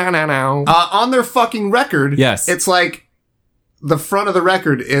band. On their fucking record, it's like the front of the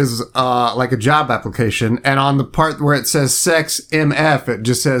record is like a job application, and on the part where it says sex MF, it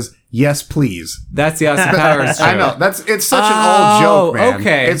just says yes please. That's the Austin Powers joke. I know. It's such an old joke, man.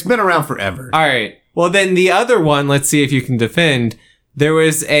 Okay. It's been around forever. All right. Well, then the other one, let's see if you can defend. There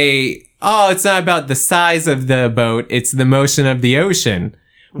was it's not about the size of the boat, it's the motion of the ocean,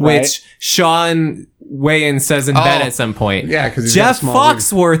 which Sean Wayans says in bed at some point. Yeah, because Jeff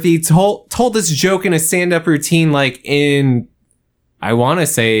Foxworthy told this joke in a stand-up routine, like in, I want to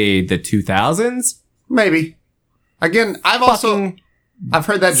say, the 2000s? Maybe. Again, I've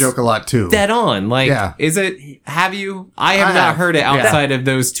heard that joke a lot too. Dead on. Like, is it, have you? I have not heard it outside of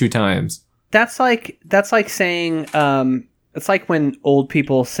those two times. That's like saying, it's like when old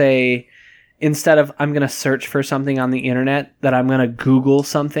people say, instead of I'm going to search for something on the internet, that I'm going to Google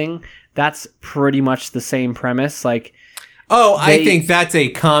something. That's pretty much the same premise. Like, I think that's a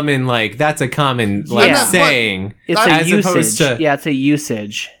common saying. It's a usage. It's a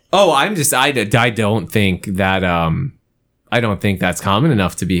usage. Oh, I don't think that, I don't think that's common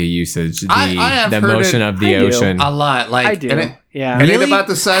enough to be a usage. The motion of the ocean. A lot. Like, I do. And really? It's about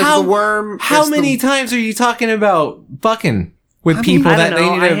the size of the worm. How many times are you talking about fucking with people that they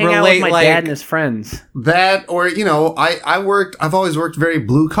need to relate? I hang out with my dad and his friends. That, or, I've always worked very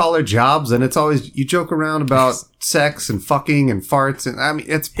blue collar jobs, and it's always, you joke around about sex and fucking and farts, and I mean,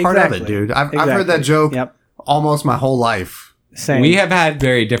 it's part of it, dude. I've heard that joke almost my whole life. Same. We have had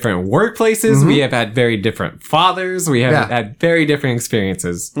very different workplaces. We have had very different fathers. We have had very different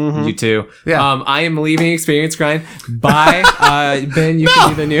experiences. You two. Yeah. I am leaving Experience Grind. Bye. Ben, you can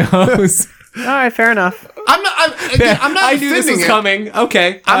be the new host. All right, fair enough. I'm not I knew this was defending it. coming.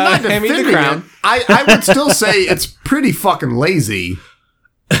 Okay. I'm not hand me the defending crown. it. I would still say it's pretty fucking lazy.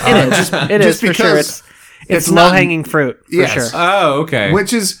 It is. It is for sure. because It's not- low hanging fruit for Yes. sure. Oh, okay.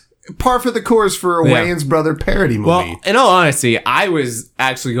 Which is par for the course for a Yeah. Wayans brother parody movie. Well, in all honesty, I was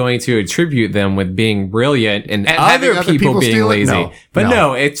actually going to attribute them with being brilliant and having other other people people being steal it? lazy. No. But No.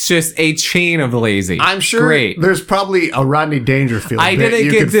 no, it's just a chain of lazy. I'm sure Great. there's probably a Rodney Dangerfield. I bit didn't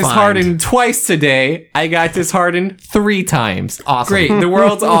you get could find. disheartened twice today. I got disheartened 3 times. Awesome. Great. The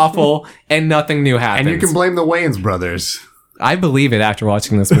world's awful and nothing new happens. And you can blame the Wayans brothers. I believe it after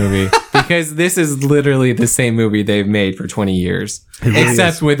watching this movie because this is literally the same movie they've made for 20 years,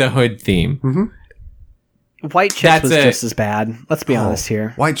 except with a hood theme. White Chicks That's was it. just as bad. Let's be honest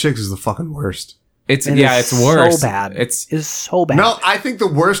here. White Chicks is the fucking worst. It's It it's is worse. So bad. It's It is so bad. No, I think the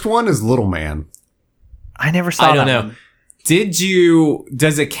worst one is Little Man. I never saw I don't that know. one.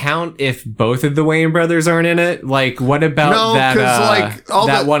 Does it count if both of the Wayans brothers aren't in it? Like, what about No, that, 'cause, like, all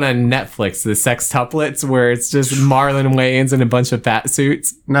that the- one on Netflix, the Sextuplets, where it's just Marlon Wayans in a bunch of fat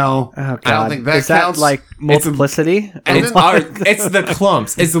suits? No, Oh, God. I don't think that is counts. that like multiplicity? And It's, then- it's the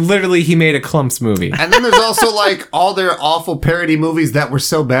Clumps. It's literally, he made a Clumps movie. And then there's also like all their awful parody movies that were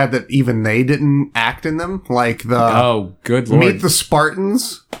so bad that even they didn't act in them, like the Oh, good lord. Meet the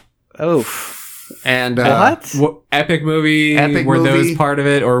Spartans Oh, and what? Epic movie? Epic were movie? those part of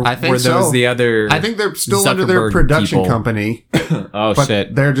it? Or I think were those so. the other? I think they're still under their Zuckerberg production people. company, Oh, but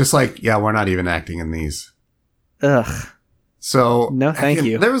shit. they're just like, yeah, we're not even acting in these. Ugh. So No, thank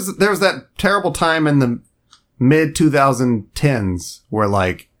again, you. There was that terrible time in the mid 2010s where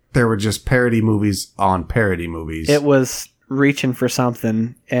like there were just parody movies on parody movies. It was reaching for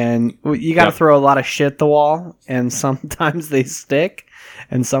something, and you got to Yep. throw a lot of shit at the wall, and sometimes they stick,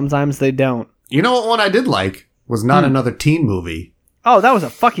 and sometimes they don't. You know what one I did like was Not Another Teen Movie. Oh, that was a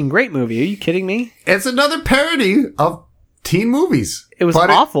fucking great movie. Are you kidding me? It's another parody of teen movies. It was But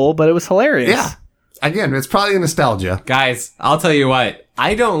awful, but it was hilarious. Yeah. Again, it's probably nostalgia. Guys, I'll tell you what.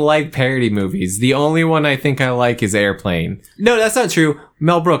 I don't like parody movies. The only one I think I like is Airplane. No, that's not true.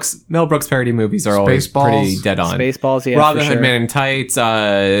 Mel Brooks parody movies are always Spaceballs. pretty dead on. Spaceballs, yeah, Robin for Hood sure. Man in Tights.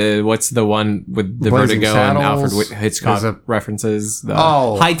 What's the one with the Blazing Vertigo and Saddles. Alfred Hitchcock There's a- references? The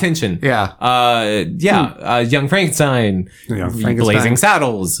Oh. High Tension. Yeah. Young Frankenstein. Young Frankenstein. Blazing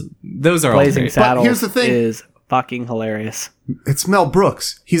Saddles. Those are all Blazing great. Saddles here's the thing. is fucking hilarious. It's Mel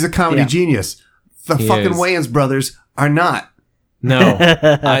Brooks. He's a comedy Yeah. genius. The He fucking is. Wayans brothers are not. No.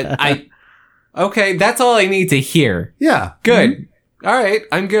 Okay, that's all I need to hear. Yeah. Good. All right,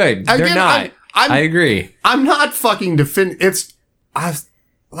 I'm good. They're Again, not. I agree. I'm not fucking I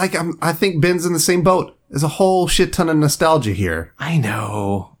think Ben's in the same boat. There's a whole shit ton of nostalgia here. I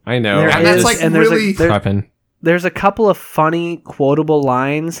know. There And that's is, like and there's really- there's a couple of funny quotable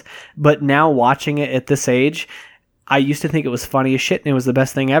lines, but now watching it at this age, I used to think it was funny as shit and it was the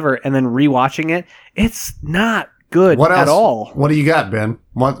best thing ever, and then rewatching it, it's not good What else? at all. What do you got, Ben?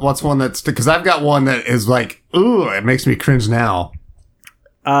 What's one that's because I've got one that is like, ooh, it makes me cringe now.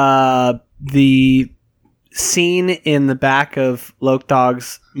 The scene in the back of Loke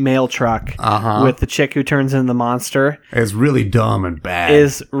Dog's mail truck Uh-huh. with the chick who turns into the monster It's really dumb and bad.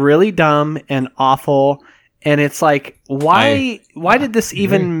 is really dumb and awful. And it's like, why did this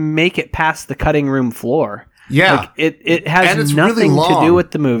even make it past the cutting room floor? yeah. Like, it And has it's really nothing to long. do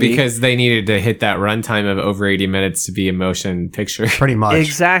with the movie. Because they needed to hit that runtime of over 80 minutes to be a motion picture. Pretty much.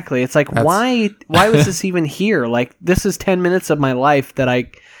 Exactly. It's like, why was this even here? Like, this is 10 minutes of my life that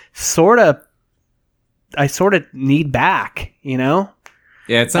I sort of need back, you know?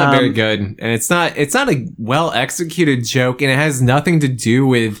 Yeah, it's not very good. And it's not a well executed joke, and it has nothing to do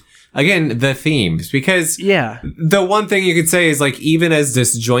with, again, the themes. Because Yeah. the one thing you could say is, like, even as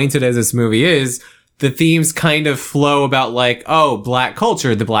disjointed as this movie is, the themes kind of flow about, like, oh, black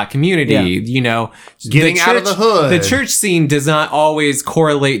culture, the black community, Yeah. you know, Getting out of the hood. The church scene does not always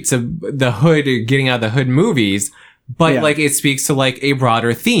correlate to the hood or getting out of the hood movies, but Yeah. like it speaks to like a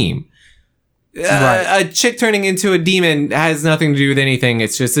broader theme. Right. A chick turning into a demon has nothing to do with anything.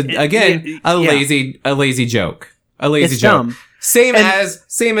 It's just a lazy joke. A lazy It's joke. dumb. Same And- as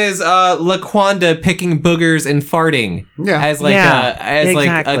Laquanda picking boogers and farting Yeah. as like Yeah, a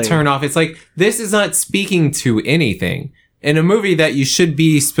exactly. turn off. It's like this is not speaking to anything. In a movie that you should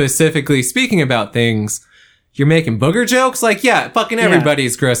be specifically speaking about things, you're making booger jokes? Like, yeah, fucking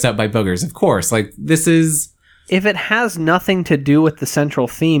everybody's grossed out by boogers, of course. Like, this is If it has nothing to do with the central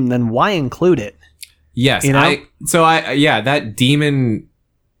theme, then why include it? Yes, You know? that demon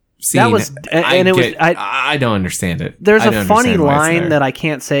scene. That was- and it was- I don't understand it. There's I a don't funny understand why it's line there. that I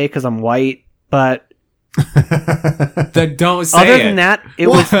can't say because I'm white, but Don't say other it. than that, it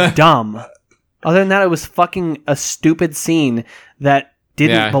was dumb. Other than that, it was fucking a stupid scene that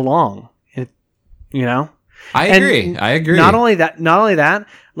didn't Yeah. belong. You know? I And agree. Not only that,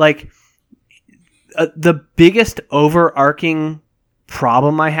 like the biggest overarching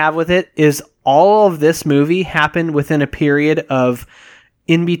problem I have with it is all of this movie happened within a period of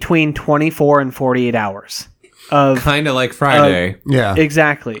in between 24 and 48 hours. Of kind of like Friday, Yeah.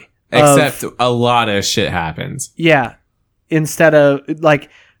 exactly. except a lot of shit happens. Yeah. Instead of like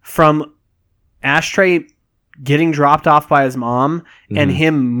from Ashtray getting dropped off by his mom and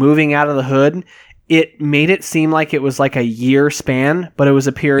him moving out of the hood, it made it seem like it was like a year span, but it was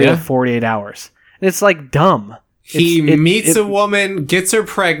a period Yeah. of 48 hours. And it's like dumb. He It's- it- meets it- a woman, gets her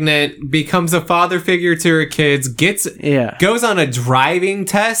pregnant, becomes a father figure to her kids, Yeah. goes on a driving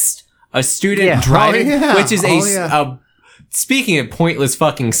test, a student Yeah. driving, Oh, yeah. which is speaking of pointless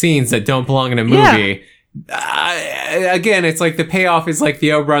fucking scenes that don't belong in a movie. Again, it's like the payoff is like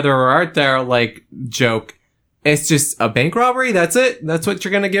the "Oh brother, where art thou?" like joke. It's just a bank robbery. That's it. That's what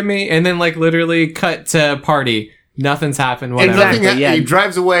you're gonna give me, and then like literally cut to party. Nothing's happened. Whatever. And nothing. Exactly, yeah. He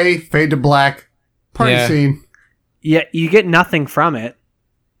drives away. Fade to black. Party Yeah. scene. Yeah, you get nothing from it.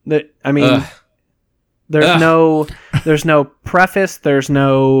 I mean, Ugh. there's Ugh. no preface, there's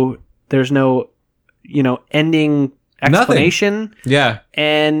no ending explanation, Yeah.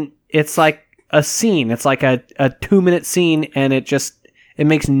 and it's like a scene. It's like a 2-minute scene, and it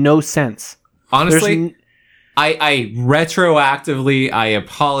makes no sense. Honestly, There's I retroactively I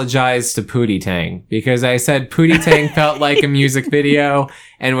apologize to Pootie Tang because I said Pootie Tang felt like a music video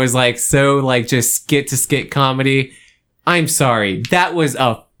and was like so like just skit to skit comedy. I'm sorry. That was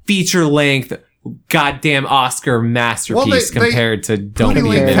a feature length goddamn Oscar masterpiece they- compared to Don't Pootie Be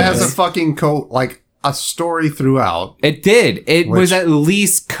Link a has a Menace. fucking like a story throughout. It did. It was Which- at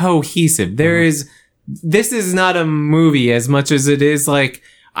least cohesive. This is not a movie as much as it is like,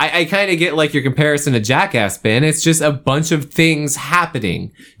 I kind of get like your comparison to Jackass, Ben. It's just a bunch of things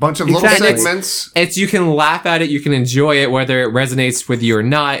happening. Bunch of Exactly. little segments. You can laugh at it, you can enjoy it, whether it resonates with you or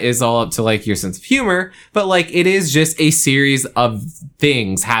not is all up to like your sense of humor. But like, it is just a series of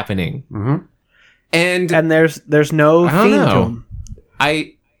things happening. Mhm. And there's no I don't theme to know. them.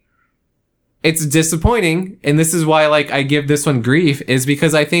 It's disappointing, and this is why like I give this one grief, is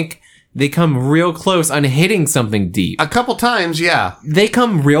because I think they come real close on hitting something deep. A couple times, yeah. They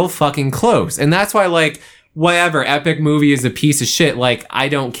come real fucking close, and that's why like whatever epic movie is a piece of shit. Like I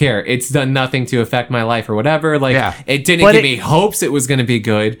don't care. It's done nothing to affect my life or whatever. Like Yeah. it didn't But give it- me hopes it was going to be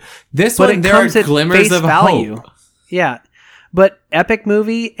good. This But one it there are comes at glimmers face of value. hope. Yeah, but epic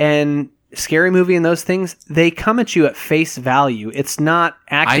movie and scary movie and those things, they come at you at face value. It's not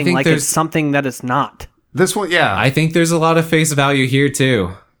acting think like there's- it's something that it's not. This one, yeah. I think there's a lot of face value here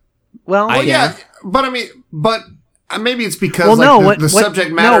too. Well, Yeah, but I mean, maybe it's because Well, like no, the what-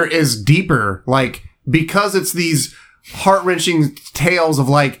 subject matter no. is deeper. Like because it's these heart wrenching tales of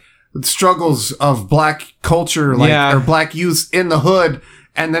like struggles of black culture, like Yeah. or black youth in the hood,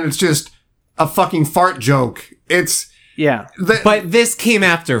 and then it's just a fucking fart joke. It's yeah. But this came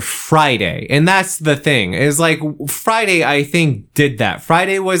after Friday, and that's the thing. Is like Friday, I think, did that.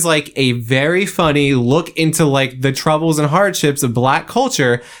 Friday was like a very funny look into like the troubles and hardships of black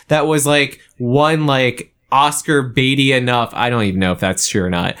culture that was like one like Oscar baity enough. I don't even know if that's true or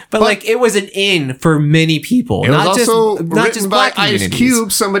not. But like it was an in for many people. It was not also just not written just by black Ice communities.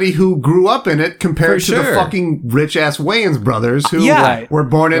 Cube, somebody who grew up in it, compared For to the sure. fucking rich ass Wayans brothers who Yeah. Right. were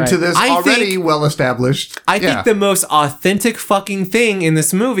born into Right. this I already think- well established. I think the most authentic fucking thing in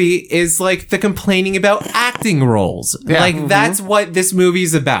this movie is like the complaining about acting roles. Yeah. Like that's what this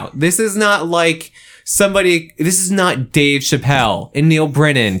movie's about. This is not like this is not Dave Chappelle and Neil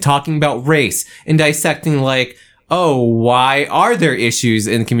Brennan talking about race and dissecting like, oh, why are there issues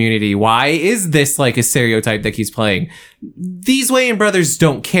in the community? Why is this like a stereotype that he's playing? These Wayans brothers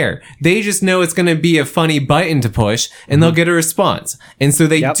don't care. They just know it's going to be a funny button to push and they'll get a response. And so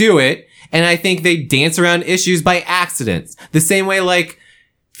they Yep. do it. And I think they dance around issues by accident. The same way like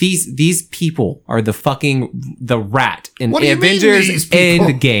these people are the rat in What do you mean, Avengers these people?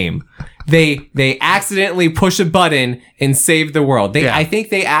 Endgame. They accidentally push a button and save the world. Yeah. I think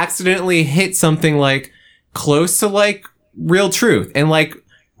they accidentally hit something like close to like real truth and like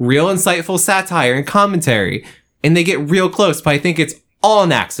real insightful satire and commentary. And they get real close, but I think it's all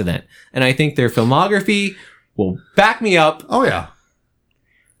an accident. And I think their filmography will back me up. Oh yeah.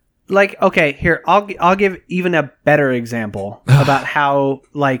 Like, okay, here I'll give even a better example about how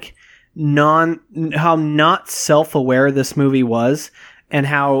like not self-aware this movie was, and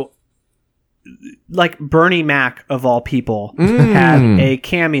how like Bernie Mac of all people had a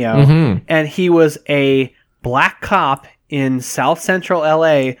cameo, and he was a black cop in South Central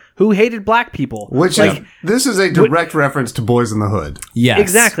LA who hated black people. Which this is a direct reference to Boys in the Hood. Yes,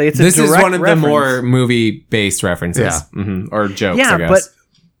 exactly. This is one of reference. the more movie-based references, Yeah. or jokes. Yeah, I guess.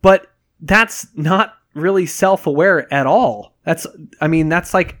 but that's not really self-aware at all. That's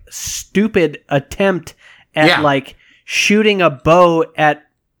like stupid attempt at like shooting a bow at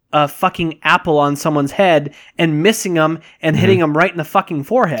a fucking apple on someone's head and missing them and hitting them right in the fucking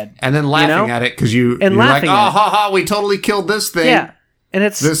forehead. And then laughing at it because you're like, laughing oh, at it. ha ha, we totally killed this thing. Yeah. And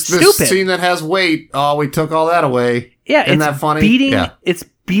it's This stupid. scene that has weight, oh, we took all that away. Yeah, Isn't it's that funny? beating Yeah. it's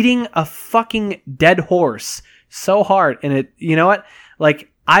beating a fucking dead horse so hard. And it, you know what?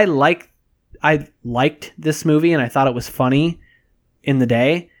 Like I liked this movie and I thought it was funny in the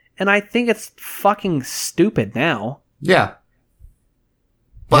day, and I think it's fucking stupid now. Yeah.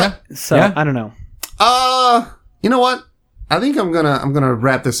 But So Yeah. I don't know. you know what? I think I'm gonna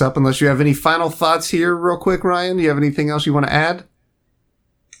wrap this up unless you have any final thoughts here real quick, Ryan. Do you have anything else you want to add?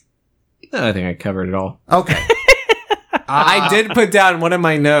 No, I think I covered it all. Okay. I did put down one of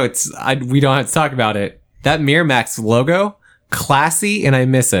my notes. We don't have to talk about it. That Miramax logo, classy, and I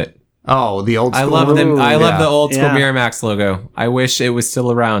miss it. Oh, the old I school. love them. I love the old school Yeah. Miramax logo. I wish it was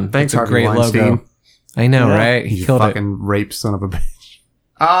still around. Thanks, it's a Harvey great Weinstein. logo. I know, Yeah. right? He You killed it. fucking rape son of a bitch.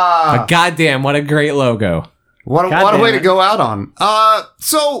 But goddamn, what a great logo. What a Goddamn way to it. go out on.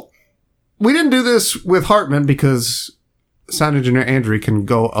 So we didn't do this with Hartman because sound engineer Andrew can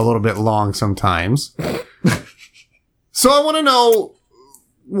go a little bit long sometimes. So I want to know,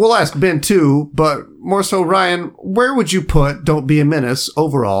 we'll ask Ben too, but more so Ryan, where would you put Don't Be a Menace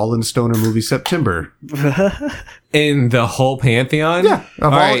overall in Stoner Movie September? In the whole pantheon? Yeah,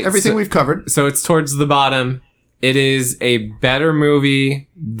 of everything so, we've covered. So it's towards the bottom. It is a better movie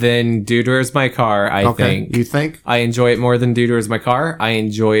than Dude, Where's My Car, I think. You think? I enjoy it more than Dude, Where's My Car. I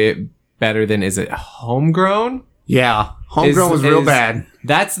enjoy it better than, is it Homegrown? Yeah. Homegrown was real is- bad.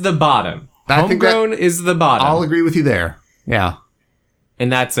 That's the bottom. I think that- Homegrown is the bottom. I'll agree with you there. Yeah.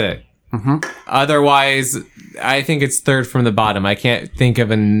 And that's it. Otherwise, I think it's third from the bottom. I can't think of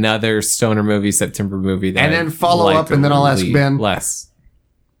another Stoner movie, September movie that And then I follow like up, and then I'll ask Ben. less.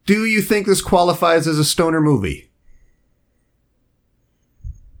 Do you think this qualifies as a stoner movie?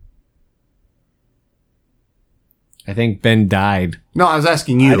 I think Ben died. No, I was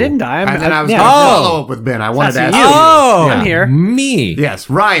asking you. I didn't die. And then I was yeah. going to Oh. follow up with Ben. I wanted to ask Asking you. you. Oh, I'm here. Me. Yes,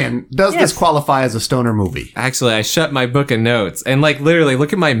 Ryan, does this Yes. qualify as a stoner movie? Actually, I shut my book of notes and like literally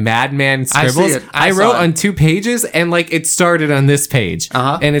look at my Madman I see scribbles. it. I saw wrote it. on 2 pages and like it started on this page.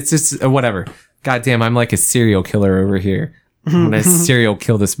 And it's just whatever. Goddamn, I'm like a serial killer over here. I'm gonna serial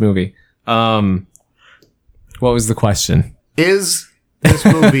kill this movie. What was the question? Is this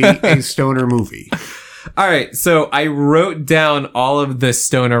movie a stoner movie? All right, so I wrote down all of the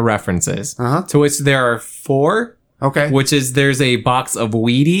stoner references, to which there are 4, Okay. which is there's a box of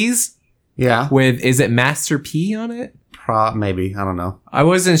Wheaties Yeah. with, is it Master P on it? Maybe. I don't know. I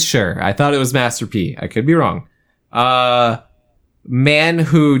wasn't sure. I thought it was Master P. I could be wrong. Man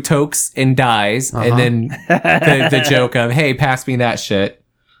who tokes and dies, and then the joke of, hey, pass me that shit.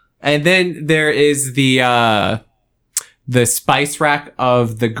 And then there is the spice rack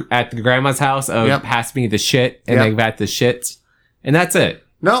of at the grandma's house of Yep. pass me the shit, and Yep. they got the shit. And that's it.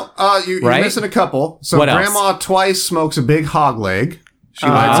 No, you're Right? missing a couple. So What else? Grandma twice smokes a big hog leg. She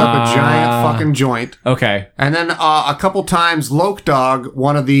lights up a giant fucking joint. Okay. And then a couple times, Loke Dog,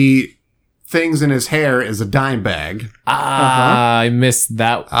 one of the things in his hair is a dime bag. I missed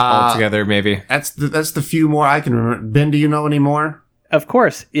that altogether, maybe. That's the few more I can remember. Ben, do you know any more? Of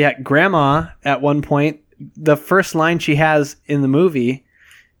course. Yeah, Grandma, at one point, the first line she has in the movie,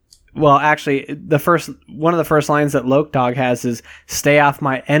 well, actually, one of the first lines that Loke Dog has is, stay off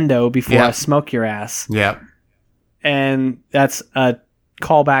my endo before Yeah. I smoke your ass. Yeah. And that's a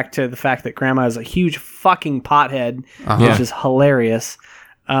callback to the fact that Grandma is a huge fucking pothead, Uh-huh. which is hilarious.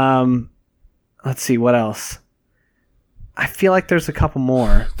 Let's see, what else? I feel like there's a couple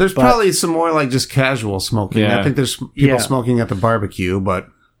more. There's but- probably some more like just casual smoking. Yeah. I think there's people Yeah. smoking at the barbecue, but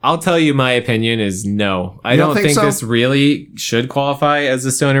I'll tell you my opinion is no. I You don't don't think think so? this really should qualify as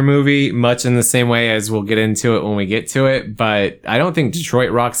a stoner movie, much in the same way as we'll get into it when we get to it. But I don't think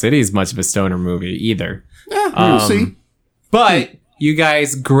Detroit Rock City is much of a stoner movie either. we'll see. But you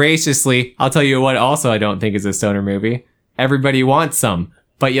guys graciously, I'll tell you what also I don't think is a stoner movie. Everybody Wants Some,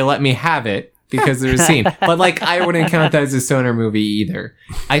 but you let me have it because there's a scene. But like, I wouldn't count that as a stoner movie either.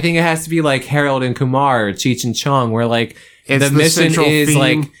 I think it has to be like Harold and Kumar or Cheech and Chong, where like It's the the mission central is theme.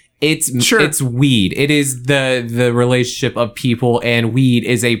 like it's weed. It is the relationship of people, and weed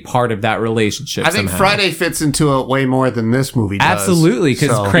is a part of that relationship. I think somehow. Friday fits into it way more than this movie does. Absolutely, because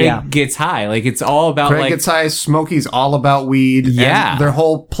So- Craig Yeah. gets high. Like it's all about Craig like gets high. Smokey's all about weed. Yeah. and their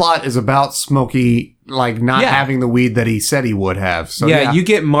whole plot is about Smokey like not Yeah. having the weed that he said he would have. So yeah, you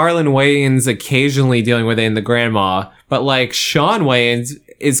get Marlon Wayans occasionally dealing with it in The Grandma, but like Sean Wayans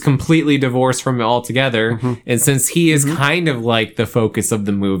is completely divorced from it altogether. Mm-hmm. And since he is kind of like the focus of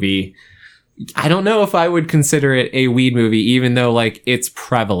the movie, I don't know if I would consider it a weed movie, even though like it's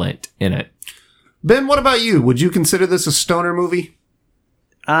prevalent in it. Ben, what about you? Would you consider this a stoner movie?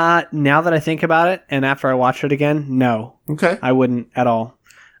 Now that I think about it, and after I watch it again, no, Okay. I wouldn't at all.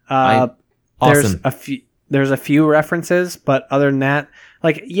 Awesome. There's a few references, but other than that,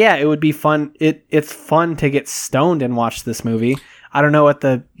 like, yeah, it would be fun. It's fun to get stoned and watch this movie. I don't know what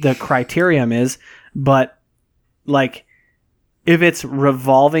the criterion is, but like, if it's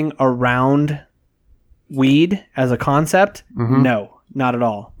revolving around weed as a concept, no, not at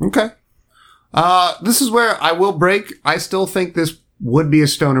all. Okay. This is where I will break. I still think this would be a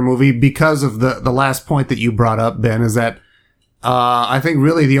stoner movie because of the last point that you brought up, Ben, is that I think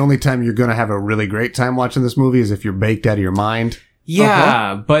really the only time you're going to have a really great time watching this movie is if you're baked out of your mind.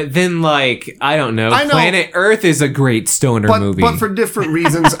 Yeah, but then like I don't know, I know. Planet Earth is a great stoner movie. But for different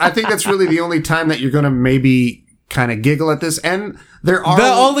reasons. I think that's really the only time that you're going to maybe kind of giggle at this. And there are...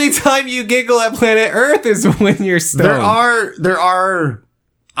 the only time you giggle at Planet Earth is when you're stoned. There are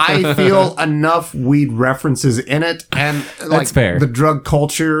I feel enough weed references in it, and like fair. the drug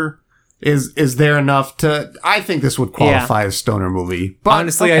culture is there enough to. I think this would qualify as stoner movie. But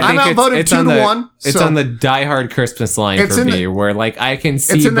Honestly, I I'm think outvoted it's 2 on to the 1. it's so on the Die Hard Christmas line It's for in me, where like I can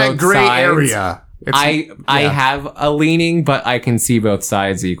see it's in both that gray sides. area. I yeah. have a leaning, but I can see both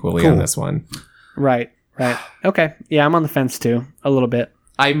sides equally on Cool. this one. Right. Okay. Yeah, I'm on the fence too, a little bit.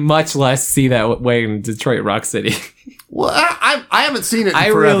 I much less see that way in Detroit Rock City. Well, I haven't seen it in I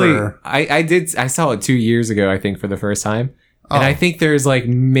forever. I saw it 2 years ago, I think, for the first time. And Oh. I think there's like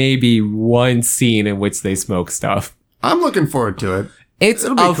maybe one scene in which they smoke stuff. I'm looking forward to it. It's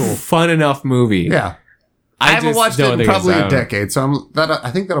It'll be a cool. fun enough movie. Yeah. I haven't just watched it don't in think it's probably a out. decade, so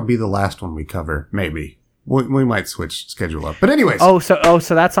I think that'll be the last one we cover. Maybe we might switch schedule up. But anyways, So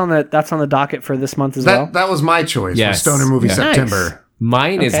that's on the docket for this month as well. that was my choice Yes. for Stoner Movie Yeah. September.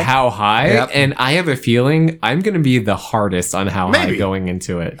 Mine is Okay. How High, Yep. and I have a feeling I'm going to be the hardest on How High Maybe. going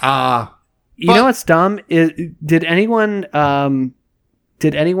into it. You know what's dumb is did anyone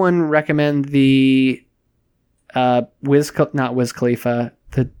recommend the not Wiz Khalifa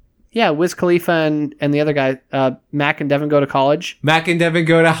Wiz Khalifa and the other guy Mac and Devin go to college Mac and Devin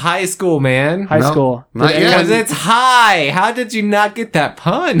go to high school, man. high No, school. not Did yet. anyone- Because it's high. How did you not get that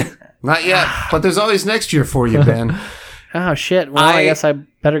pun? Not yet, but there's always next year for you, Ben. Oh shit! Well, I guess I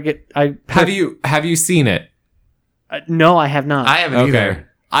better get. Have you seen it? No, I have not. I haven't either.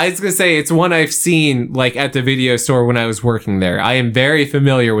 I was gonna say it's one I've seen like at the video store when I was working there. I am very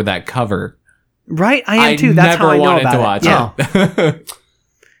familiar with that cover. Right, I am too. That's how I know wanted about to it. watch Yeah.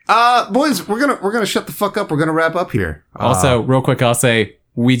 it. Boys, we're gonna shut the fuck up. We're gonna wrap up here. Also, real quick, I'll say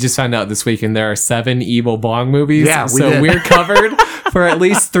we just found out this weekend there are 7 Evil Bong movies. Yeah, we so did. we're covered for at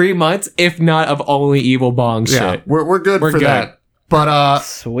least 3 months, if not of only Evil Bong yeah, shit. we're good We're for good. that. But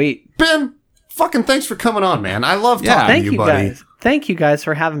Sweet. Ben, fucking thanks for coming on, man. I love Yeah. talking Thank to you buddy. guys. Thank you guys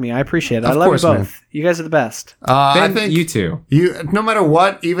for having me. I appreciate it. I Of love course, you both. man. You guys are the best. I Ben, think you too. you, no matter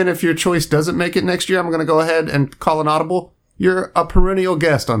what, even if your choice doesn't make it next year, I'm gonna go ahead and call an audible. You're a perennial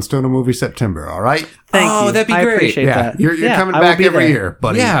guest on Stoner Movie September. All right? Thank Oh, you. that'd be I great. appreciate Yeah, that. you're coming I will back be every there. year,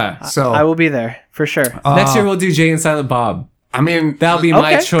 buddy. Yeah. So I will be there for sure. Next year we'll do Jay and Silent Bob. I mean, That'll be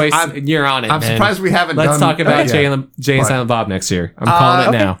my Okay. choice. You're on it. I'm man. surprised we haven't Let's done talk about okay. Jay and But- Silent Bob next year. I'm calling it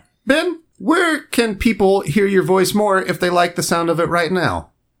okay. now. Ben, where can people hear your voice more if they like the sound of it right now?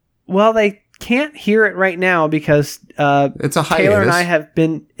 Well, they can't hear it right now because It's a hiatus. Taylor and I have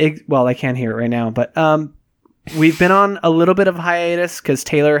been. Well, they can't hear it right now, but we've been on a little bit of a hiatus because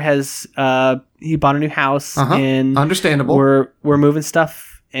Taylor has he bought a new house and Understandable. we're moving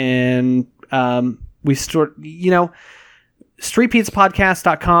stuff and we store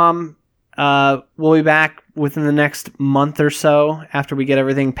streetpizzacapodcast.com. We'll be back within the next month or so after we get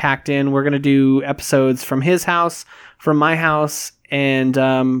everything packed in. We're going to do episodes from his house, from my house, and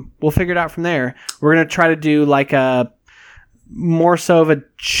we'll figure it out from there. We're going to try to do like a more so of a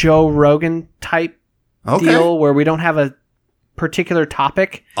Joe Rogan type Okay. deal where we don't have a particular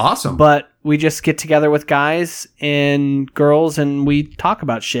topic, Awesome. but we just get together with guys and girls and we talk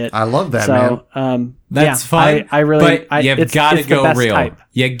about shit. I love that, man. So, That's yeah, fun. I really, but you've got to the go best real. type.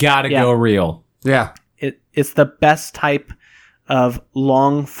 You got to Yeah. go real. Yeah. It's the best type of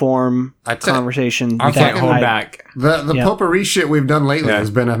long form I tell- conversation. I that Can't hold I- back. The Yeah. potpourri shit we've done lately Yeah. has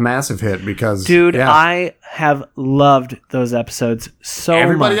been a massive hit because, Dude, yeah, I have loved those episodes so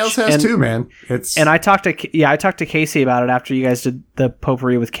everybody much. else has And- too, man. It's And I talked to Casey about it after you guys did the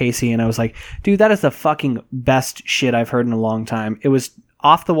potpourri with Casey, and I was like, dude, that is the fucking best shit I've heard in a long time. It was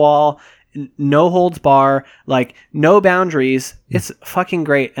off the wall, no holds bar, like no boundaries. It's fucking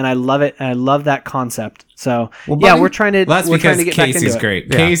great, and I love it. And I love that concept. So Well, yeah, buddy, we're trying to That's we're trying because to get back Casey's into great.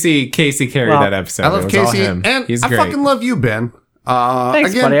 Yeah. Casey carried Well, that episode. I It love was all Casey, him. and He's I great. fucking love you, Ben.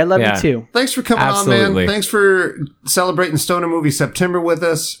 Thanks, again, buddy. I love Yeah. you too. Thanks for coming on, Absolutely. man. Thanks for celebrating Stoner Movie September with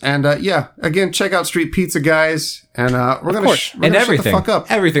us. And yeah, again, check out Street Pizza Guys. And we're gonna course. we're And gonna everything. shut the fuck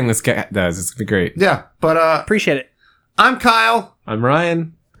up. Everything this cat does. It's gonna be great. Yeah, but Appreciate it. I'm Kyle. I'm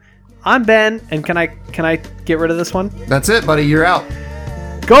Ryan. I'm Ben, and can I get rid of this one? That's it, buddy. You're out.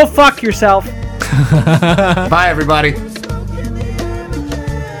 Go fuck yourself. Bye, everybody.